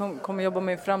jag kanske kommer jobba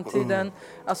med i framtiden.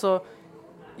 Alltså,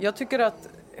 jag tycker att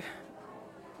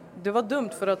det var dumt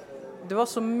för att det var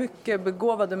så mycket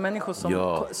begåvade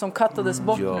människor som kattades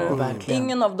bort nu. Verkligen.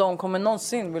 Ingen av dem kommer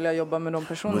någonsin vilja jobba med de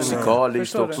personerna.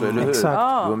 Musikaliskt också, eller hur? Exakt.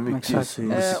 Det var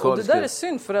mycket och det där är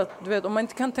synd, för att du vet, om man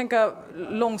inte kan tänka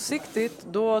långsiktigt,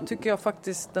 då tycker jag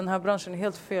faktiskt den här branschen är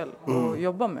helt fel att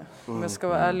jobba med. Om jag ska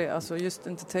vara ärlig, alltså just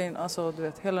entertain, alltså du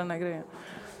vet, hela den här grejen.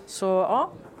 Så ja,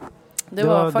 det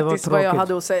var faktiskt vad jag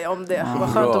hade att säga om det. Vad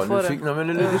skönt att få det. Men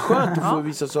det är skönt att få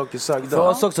vissa saker sagda. För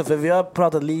oss också, för vi har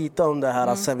pratat lite om det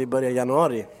här sen vi började i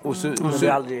januari. Och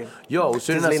så aldrig... Ja, och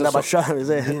så är det Linda bara kör, vi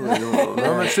säger.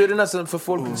 Men så är det nästan, för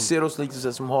folk ser oss lite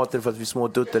så som hatar för att vi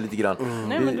småduttar lite grann.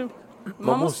 Nej, men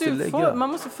man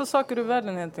måste få saker ur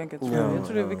världen helt enkelt. Jag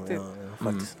tror det är viktigt.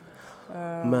 Faktiskt.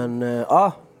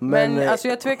 Men alltså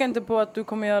jag tvekar inte på att du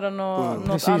kommer göra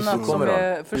något annat som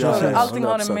är, förstår du? Allting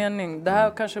har en mening. Det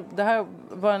här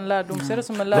vara en lärdom. Ser det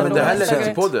som en lärdom. Men det här ledde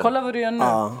till podden. Kolla vad du gör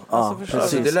nu.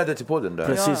 Precis. Det ledde till podden där.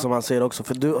 Precis som han säger också.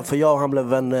 För jag och han blev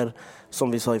vänner,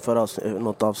 som vi sa i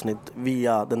något avsnitt,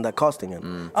 via den där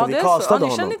castingen. För vi castade honom.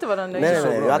 Ni kände inte varandra?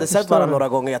 Nej. Jag hade sett varandra några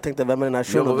gånger. Jag tänkte, vem är den här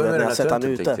shunon? Jag har sett han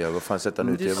ute. Vad fan sett han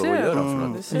ute? Vad gör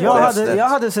han för något? Jag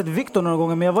hade sett Victor några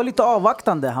gånger, men jag var lite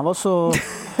avvaktande. Han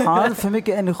hade för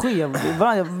mycket energi. Jag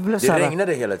blev det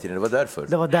regnade hela tiden, det var därför.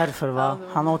 Det var därför, va?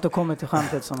 Han återkommit till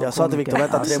skämtet som jag sa till Victor,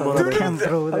 vänta 3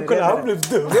 månader. Han blev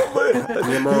dum.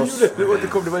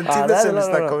 Det var en timme sedan vi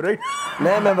snackade om det.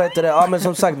 Nej, men vet du det? Ja, men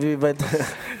som sagt,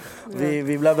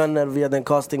 vi blev vänner via den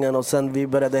castingen och sen vi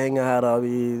började hänga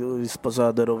här på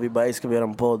Söder och vi bara, ska vi göra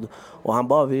en podd? Och han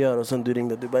bara, vi gör, och sen du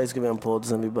ringde, du bara, ska vi göra en podd?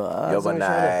 Sen vi bara, jag bara,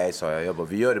 nej, sa jag. Jag bara,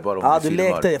 vi gör det bara om vi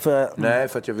filmar. Lekte nej,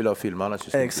 för att jag ville ha film,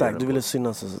 annars. Exakt, du ville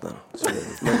synas och sådär.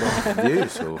 Det är ju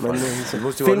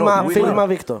så. Filma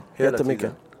Victor,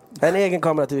 jättemycket. En egen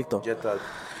kamera till Victor.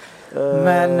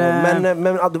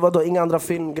 Men vadå, inga andra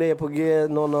filmgrejer på G,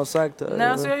 någon har sagt? Nej,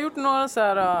 alltså jag har gjort några så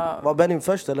här... Var Benny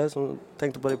först eller som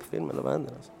tänkte på det på film, eller vad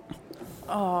händer? Alltså?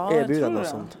 Ja, erbjudanden och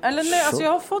sånt. Eller nej, alltså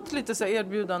jag har fått lite så här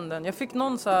erbjudanden. Jag fick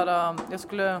någon så här,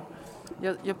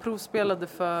 jag provspelade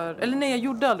för, eller nej, jag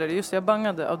gjorde aldrig det, just det, jag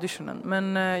bangade auditionen.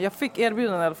 Men jag fick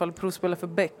erbjudanden i alla fall att provspela för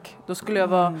Beck. Då skulle jag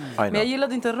vara, men jag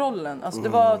gillade inte rollen. Alltså det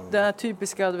var den här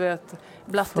typiska, du vet,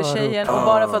 blattetjejen, och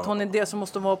bara för att hon är det så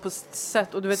måste hon vara på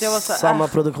sätt. Och du vet, jag var så här, samma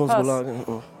produktionsbolag.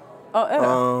 Ja, är det?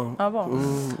 Ja, bra.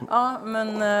 Ja,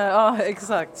 men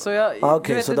exakt. Så jag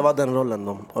okej, så det var den rollen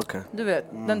då. Okay. Du vet,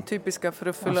 den typiska för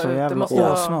att fylla alltså, ut. Det måste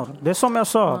vara... Det är som jag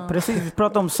sa, precis, vi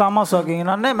pratade om samma sak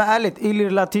innan. Nej, men ärligt, Ilir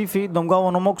Latifi, de gav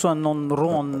honom också någon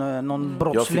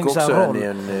brottsling. Jag fick också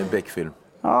en Beck-film.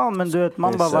 Ja, men du vet,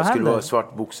 man bara, vad händer? Jag skulle vara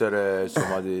svart boxare som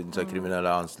hade så här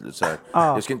kriminella anslut.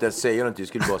 Jag skulle inte ens säga någonting,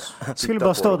 jag skulle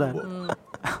bara stå där.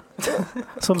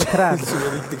 Som ett träd. Som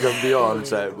en riktig gambian.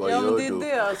 Ja, men det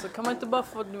är det alltså. Kan man inte bara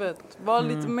få, du vet, vara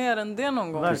lite mer än det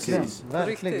någon gång?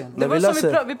 Verkligen. Det var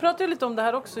som vi pratade ju lite om det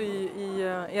här också i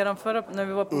eran förra, när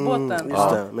vi var på båten.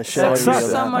 Just det,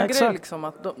 samma grej liksom.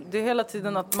 Att det är hela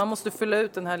tiden att man måste fylla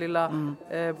ut den här lilla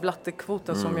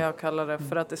blattekvoten som jag kallar det.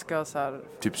 För att det ska så här...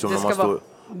 Typ som när man står...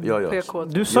 Ja.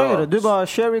 Du sa ju det, du bara,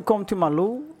 Sherry kom till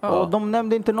Malou och de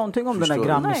nämnde inte någonting om den här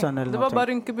grammisen eller det någonting. var bara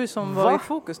Rinkeby som var i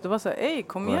fokus. Det var så här,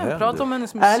 kom igen, prata om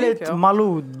hennes musik. Ärligt,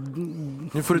 Malou,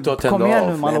 nu får du ta kom igen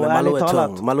nu Malou, Malou är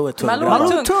tung. Malou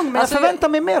är tung, men jag förväntar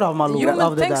mig mer av Malou. Jo,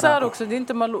 men tänk så här också, det är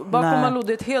inte Malou, bakom Malou,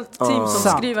 det är ett helt team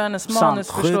som skriver hennes manus.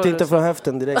 Skjut inte för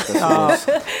höften direkt.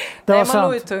 Nej,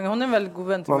 Malou är tung, hon är en väldigt god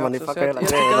vän till mig också, så jag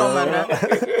tycker om henne.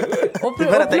 Och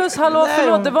plus,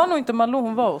 förlåt, det var nog inte Malou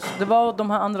hon var hos. Det var de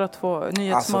här andra 2,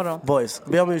 Nyhetsmorgon. Alltså, boys,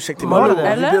 vi har ursäkt till Malou.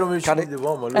 Eller?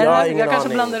 Jag kanske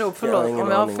blandar ihop, förlåt.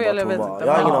 Om jag har fel, jag vet inte.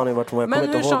 Jag har ingen aning vart hon var. Men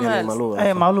hur som helst.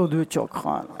 Malou, du är tjock.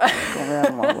 Kom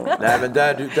igen, Malou. Nej, men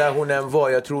där hon än var,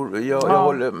 jag tror, jag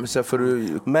håller,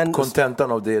 för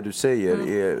kontentan av det du säger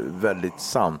är väldigt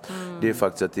sant. Det är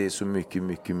faktiskt att det är så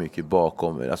mycket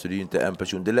bakom. Alltså det är ju inte en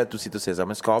person. Det är lätt att sitta och säga så här,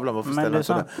 men Skavlan, varför ställer han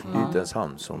sådär? Det är inte ens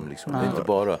han som liksom, det är inte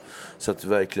bara. Så att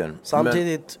verkligen.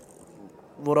 Samtidigt,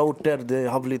 våra orter, det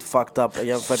har blivit fucked up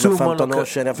jämfört med 15 år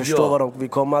sedan. Jag förstår vad de vill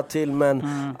komma till, men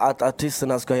att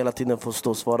artisterna ska hela tiden få stå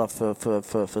och svara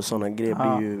för sådana grejer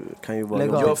kan ju vara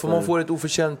jobbigt. Ja, för man får ett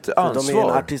oförtjänt ansvar. De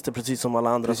är artister precis som alla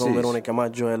andra, som Veronica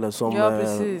Maggio eller som,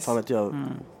 fan vet jag,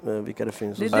 vilka det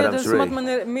finns. Det är som att man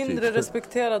är mindre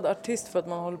respekterad artist för att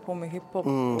man håller på med hiphop.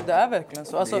 Och det är verkligen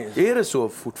så. Alltså, är det så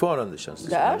fortfarande, känns det?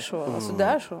 Det är så. Alltså, det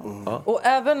är så. Och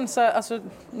även så här, alltså,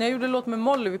 när jag gjorde låt med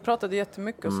Molly, vi pratade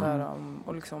jättemycket så här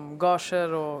och liksom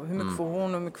gager och hur mycket får hon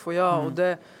och hur mycket får jag och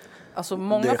det, alltså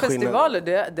många festivaler,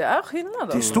 det är skillnad.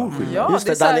 Det är stor skillnad. Ja, just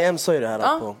det, Danny M sa ju det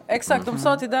här på. Exakt, de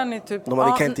sa till Danny typ... vi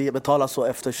kan inte betala så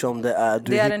eftersom det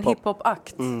är en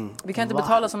hiphop-akt. Vi kan inte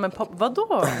betala som en pop... Vadå?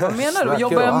 Vad menar du?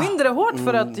 Jobbar jag mindre hårt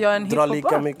för att jag är en hiphop-akt? Dra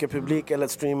lika mycket publik eller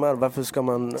streamar, varför ska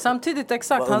man... Samtidigt,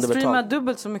 exakt, han streamar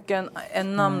dubbelt så mycket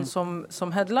en namn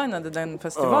som headlinade den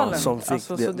festivalen. Som fick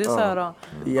alltså, det. Så det är så här,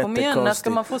 kom igen, när ska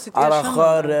man få sitt erkännande?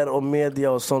 Arrangörer och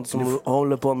media och sånt som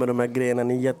håller på med de här grejerna,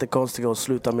 ni är jättekonstiga och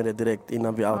sluta med det direkt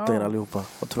innan vi outar er allihopa.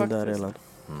 Jag tror det är redan.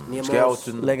 Ska jag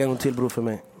lägga en till bro för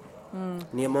mig?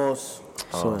 Nemos.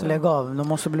 Lägg av, de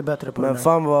måste bli bättre på det. Men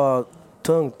fan vad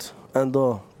tungt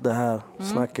ändå det här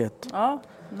snacket. Ja,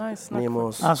 nice snack.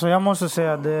 Nemos. Alltså jag måste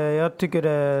säga att jag tycker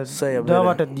det har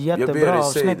varit ett jättebra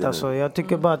avsnitt. Alltså. Jag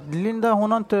tycker bara att Linda,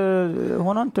 hon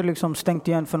har inte liksom stängt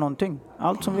igen för någonting.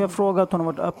 Allt som vi har frågat, hon har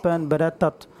varit öppen,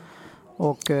 berättat.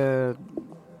 Och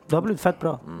Du har blivit fett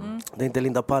bra. Det är inte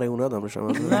Linda Parr i onödan.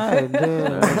 Nej,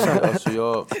 det... Alltså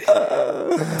jag...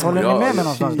 Håller ni med mig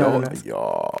någonstans där, eller?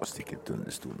 Jag sticker inte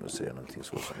under stolen och säger någonting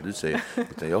så som du säger.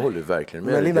 Utan jag håller verkligen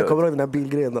med. Men Linda, kommer du ihåg den här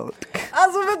bilgrejen då?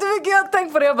 Alltså vet du vilket jag har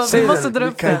tänkt på det? Jag bara, vi måste dra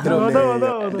upp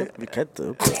det. Vi kan inte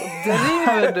upp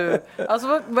Driver du?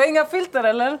 Alltså var inga filter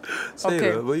eller?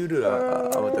 Säg vad gjorde du då?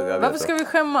 Varför ska vi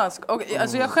skämmas? Okay,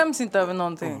 alltså jag skäms inte över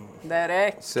någonting. Det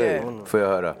räcker. Säg, får jag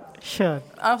höra? Kör.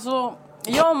 Alltså,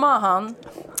 jag och Mahan,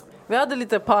 vi hade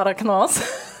lite paraknas.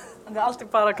 Det är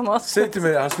alltid paraknas. Säg till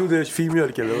mig, han snodde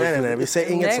filmjölk eller? Nej, vi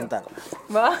säger inget sånt där.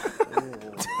 Va?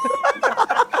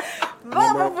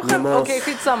 Okej,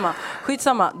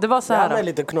 skitsamma. Det var så här.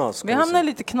 Vi hamnade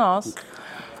lite knas.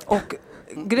 Och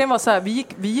grejen var så här,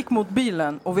 vi gick mot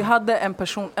bilen och vi hade en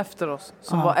person efter oss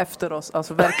som var efter oss,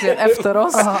 alltså verkligen efter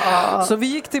oss. Så vi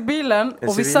gick till bilen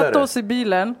och vi satte oss i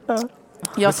bilen.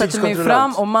 Jag sätter mig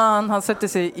fram och han sätter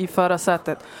sig i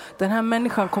förarsätet. Den här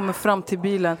människan kommer fram till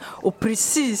bilen och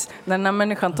precis när den här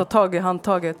människan tar tag i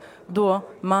handtaget, då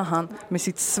Mahan med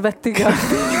sitt svettiga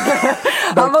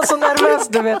han var så nervös,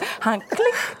 du vet.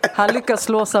 Han lyckas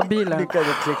låsa bilen.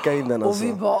 Lyckades klicka in den alltså. Och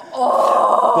vi bara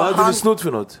vad hade du snott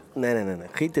för något? Nej.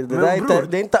 Skit i det.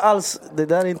 Det är inte alls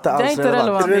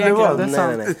relevant.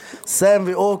 Nej. Sen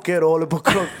vi åker och håller på att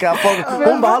krocka.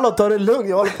 Hon bara, hallå, ta det lugnt.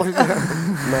 Jag håller på.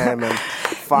 Nej, men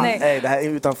fan, det här är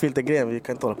utan filtergrejen. Vi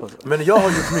kan inte hålla på så. Men jag har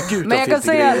gjort mycket utan filtergrejen. Men jag kan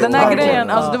säga, den här grejen,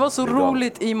 alltså det var så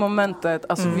roligt i momentet.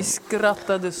 Alltså vi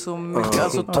skrattade så mycket.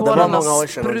 Alltså tårarna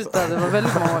sprutade. Det var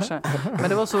väldigt många år sedan. Men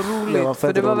det var så roligt.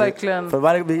 För det var verkligen...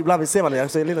 För ibland vi ser man det.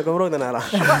 Jag säger, Linda, kommer du ihåg den här?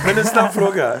 Men en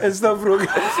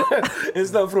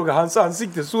snabb fråga. Hans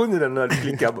ansikte, såg ni den när du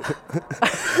klickade?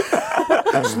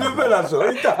 Snubben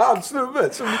alltså, inte han, snubben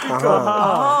som vi klickade.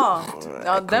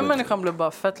 Ja, den människan blev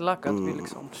bara fett lack att vi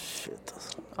liksom... Shit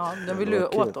alltså. Ja, den ville ju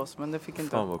åt oss, men det fick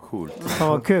inte. Fan vad coolt. Fan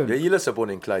vad kul. Jag gillar så på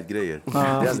en Clyde-grejer. Det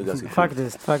är ändå ganska kul.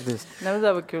 Faktiskt. Nej, men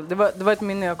det var kul. Det var ett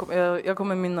minne jag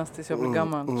kommer minnas tills jag blir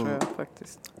gammal, tror jag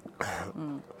faktiskt.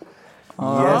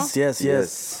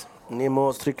 Yes. Ni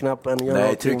måste trycka knappen.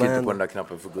 Nej, tryck inte på den där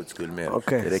knappen för guds skull mer.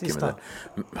 Okay. Det räcker Sista. med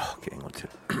det. Okej, en gång till.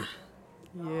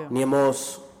 Ni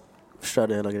måste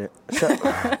förstörde hela grejen.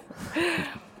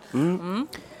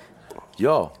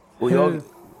 Ja,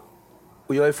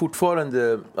 och jag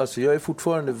är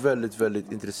fortfarande väldigt,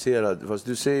 väldigt intresserad. Fast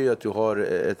du säger ju att du har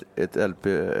ett LP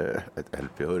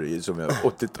hörru, som jag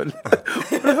 80-tal.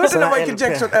 Det var sådär Michael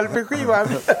Jackson LP-skiva.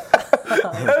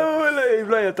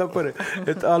 Ibland jag tappar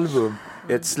det. Ett album,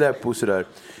 ett släpp och sådär.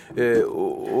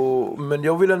 Men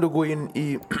jag vill ändå gå in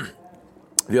i...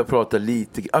 Vi har pratat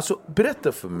lite... Alltså,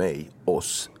 berätta för mig,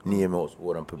 ni är med oss,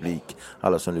 våran publik,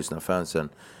 alla som lyssnar, fansen.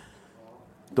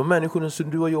 De människorna som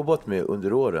du har jobbat med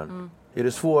under åren, är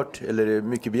det svårt eller är det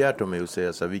mycket begärt om mig att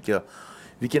säga så här,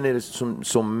 vilken är det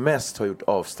som mest har gjort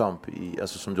avstamp i,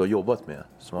 alltså som du har jobbat med,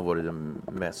 som har varit den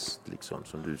mest liksom,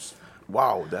 som du,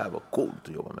 wow, det här var coolt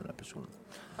att jobba med den här personen?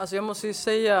 Alltså jag måste ju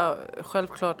säga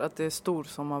självklart att det är Stor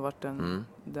som har varit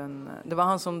det var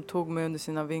han som tog mig under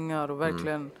sina vingar och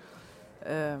verkligen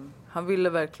han ville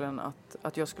verkligen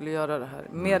att jag skulle göra det här.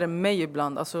 Mer än mig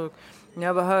ibland. Alltså, när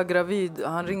jag var höggravid,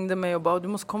 han ringde mig och bara, du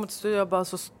måste komma till studion. Jag bara,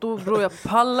 så stor bror, jag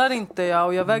pallar inte.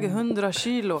 Och jag väger 100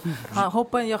 kilo. Han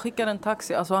hoppade in, jag skickade en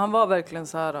taxi. Alltså han var verkligen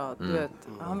så här, du vet.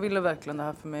 Han ville verkligen det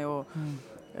här för mig.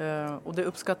 Och det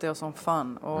uppskattar jag som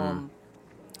fan. Och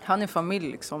han är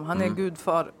familj liksom. Han är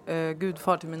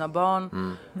gudfar till mina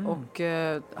barn. Och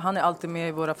han är alltid med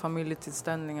i våra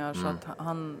familjetillställningar. Så att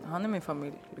han är min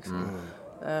familj liksom.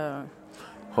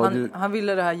 Han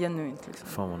ville det här genuint liksom.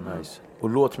 Fan vad nice. Och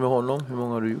låt med honom, hur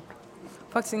många har du gjort?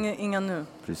 Faktiskt inga nu.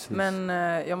 Precis. Men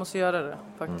jag måste göra det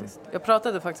faktiskt. Jag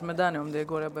pratade faktiskt med Danny om det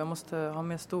igår. Jag måste ha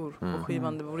med Stor på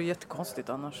skivan. Det vore jättekonstigt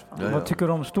annars. Ja. Vad tycker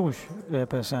du om Stors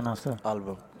på senaste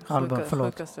album?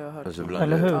 Sjukaste jag har hört. Alltså,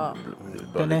 eller hur? Ja.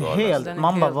 Den är helt...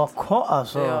 Man bara, vad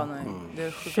alltså? Ja, nej. Det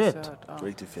är sjukaste jag har hört.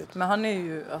 Riktigt fett. Men han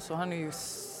är ju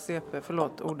CP,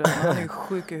 förlåt ordet. Han är ju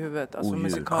sjuk i huvudet. Alltså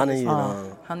musikaliskt.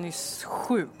 Han är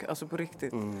sjuk, alltså på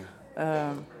riktigt.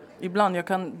 Ibland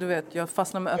jag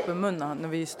fastnar med öppen mun när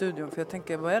vi är i studion. För jag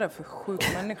tänker, vad är det för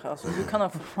sjuk människa? Alltså, hur kan han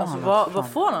vad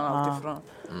får han allt ifrån?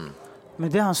 Men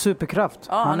det är hans superkraft.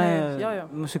 Ja, han är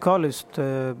musikaliskt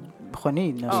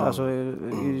geni. Alltså,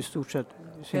 i stort sett.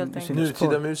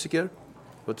 Nutida musiker,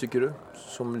 vad tycker du?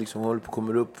 Som liksom håller på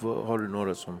kommer upp, har du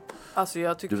några som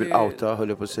du vill outa, höll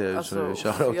jag på att säga? Alltså,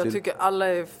 jag tycker alla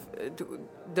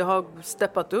det har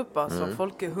steppat upp alltså.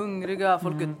 Folk är hungriga,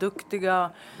 folk är duktiga.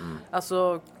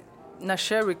 Alltså när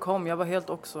Sherry kom, jag var helt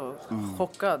också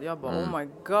chockad. Jag bara, oh my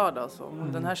god alltså.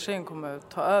 Den här tjejen kommer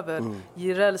ta över.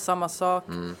 Jireel, samma sak.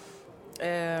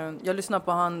 Jag lyssnar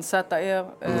på han Z.E.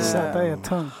 Z.E.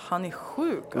 tung. Han är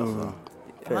sjuk alltså.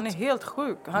 Han är helt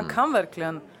sjuk. Han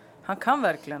kan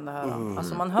verkligen det här.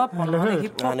 Alltså man hör på honom, han är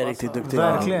hiphop. Han är riktigt duktig.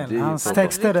 Verkligen. Hans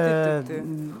texter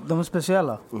de är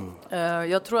speciella.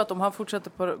 Jag tror att om han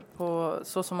fortsätter på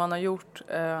så som han har gjort,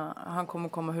 han kommer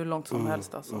komma hur långt som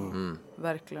helst alltså.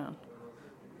 Verkligen.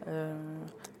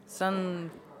 Sen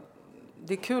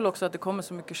det är kul också att det kommer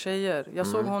så mycket tjejer. Jag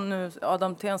såg hon nu,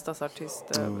 Adam Tenstas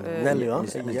artist. Nelly, ja.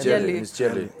 Jelly.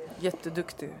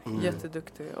 Jätteduktig.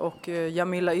 Och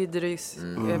Jamila Idris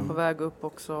är på väg upp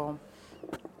också.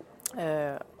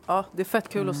 Ja, det är fett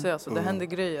kul att se. Alltså. Det händer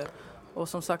grejer. Och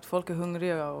som sagt, folk är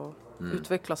hungriga och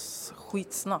utvecklas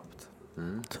skitsnabbt.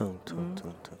 Tungt.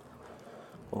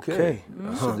 Okej.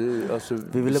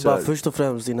 Vi ville bara först och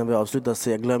främst innan vi avslutar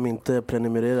säga, glöm inte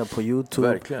prenumerera på YouTube.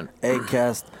 Verkligen.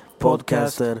 Acast,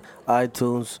 Podcaster,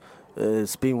 iTunes,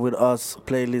 Spin With Us,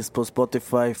 playlist på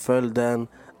Spotify, följ den.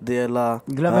 Dela,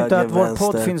 glöm inte att vår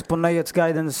podd finns på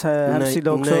Nöjesguidens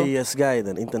hemsida också.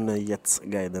 Nöjesguiden, inte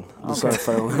Nöjetsguiden.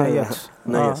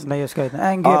 Nöjesguiden.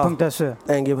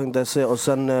 ng.se. Och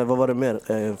sen, vad var det mer?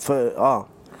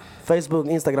 Facebook,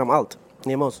 Instagram, allt.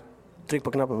 Ni är med oss. Tryck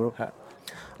på knappen, bro.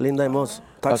 Linda är med oss.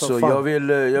 Tack så fan.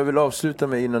 Jag vill avsluta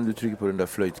med, innan du trycker på den där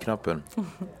flöjtknappen.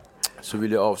 Så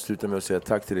vill jag avsluta med att säga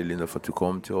tack till dig, Linda, för att du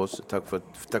kom till oss. Tack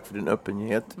för din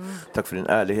öppenhet. Tack för din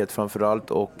ärlighet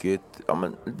framförallt. Och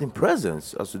din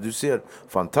presence. Alltså, du ser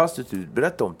fantastiskt ut.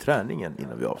 Berätta om träningen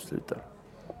innan vi avslutar.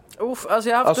 Alltså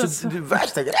jag har haft du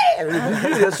värsta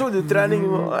grejer. Jag såg din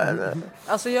träning.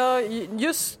 Alltså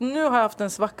just nu har jag haft en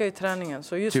svacka i träningen.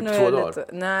 Så just typ nu 2 är dagar?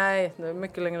 Nej, det är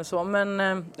mycket längre än så. Men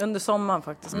under sommaren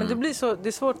faktiskt. Men det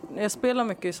är svårt. Jag spelar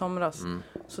mycket i somras.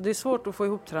 Så det är svårt att få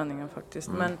ihop träningen faktiskt.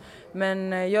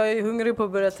 Men jag är hungrig på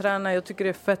att börja träna. Jag tycker det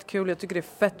är fett kul. Jag tycker det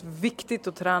är fett viktigt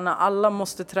att träna. Alla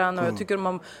måste träna. Och jag tycker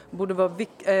man borde vara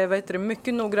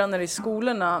mycket noggrannare i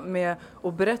skolorna med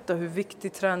att berätta hur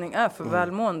viktig träning är för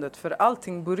välmåendet. För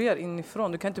allting börjar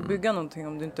inifrån. Du kan inte bygga någonting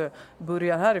om du inte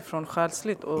börjar härifrån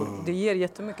själsligt. Och det ger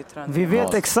jättemycket träning. Vi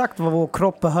vet exakt vad vår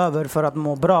kropp behöver för att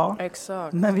må bra.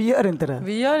 Exakt. Men vi gör inte det.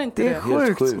 Det är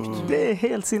sjukt. Det är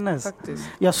helt sinnes. Faktiskt.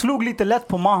 Jag slog lite lätt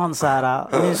på Mahan så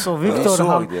här. Så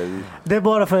Victor, det är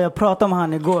bara för att jag pratade med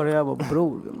han igår. Och jag bara,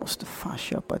 bror, vi måste fan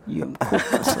köpa ett gymkort.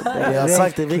 Alltså, jag har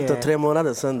sagt till Victor 3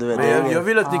 månader sedan. Du vet. Men jag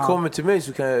vill att ni kommer till mig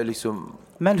så kan jag liksom...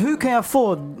 Men hur kan jag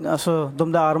få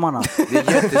de där armarna? Det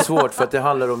är jättesvårt för att det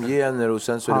handlar om gener och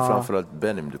sen så är det framförallt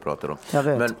Benim du pratar om. Jag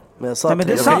vet. Men jag sa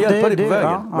jag kan hjälpa dig på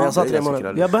vägen. Men jag sa 3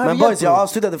 månader. Men boys, jag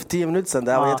avslutade för 10 minuter sedan.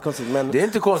 Det här var jättekonstigt. Men det är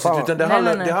inte konstigt utan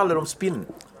det handlar om spinn.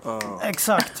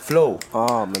 Exakt. Flow.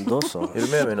 Men då så. Är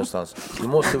du med mig någonstans? Du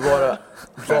måste vara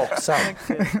vaksam.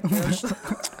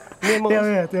 Jag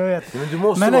vet.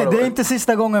 Men nej, det är inte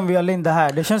sista gången vi har Linda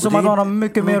här. Det känns som att hon har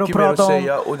mycket mer att prata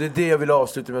om. Och det är det jag vill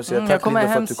avsluta med att säga. Tack Linda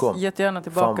för att du kom. Jättegärna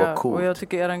tillbaka. Och jag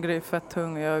tycker er grej är fett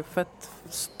tung. Jag är fett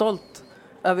stolt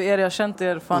över er. Jag har känt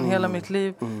er fan hela mitt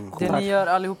liv. Det ni gör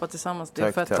allihopa tillsammans. Det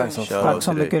är fett tungt. Tack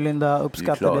så mycket Linda.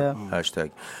 Uppskattar det.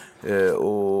 Hashtag.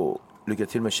 Och lycka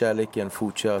till med kärleken.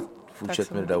 Fortsätt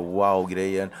med det där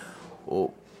wow-grejen.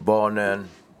 Och barnen,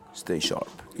 stay sharp.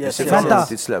 Vänta.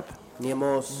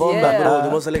 Bomben, bro.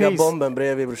 Du måste lägga bomben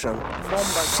bredvid brorsan.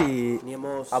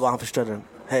 Bomben. Han förstörde den.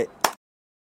 Hej.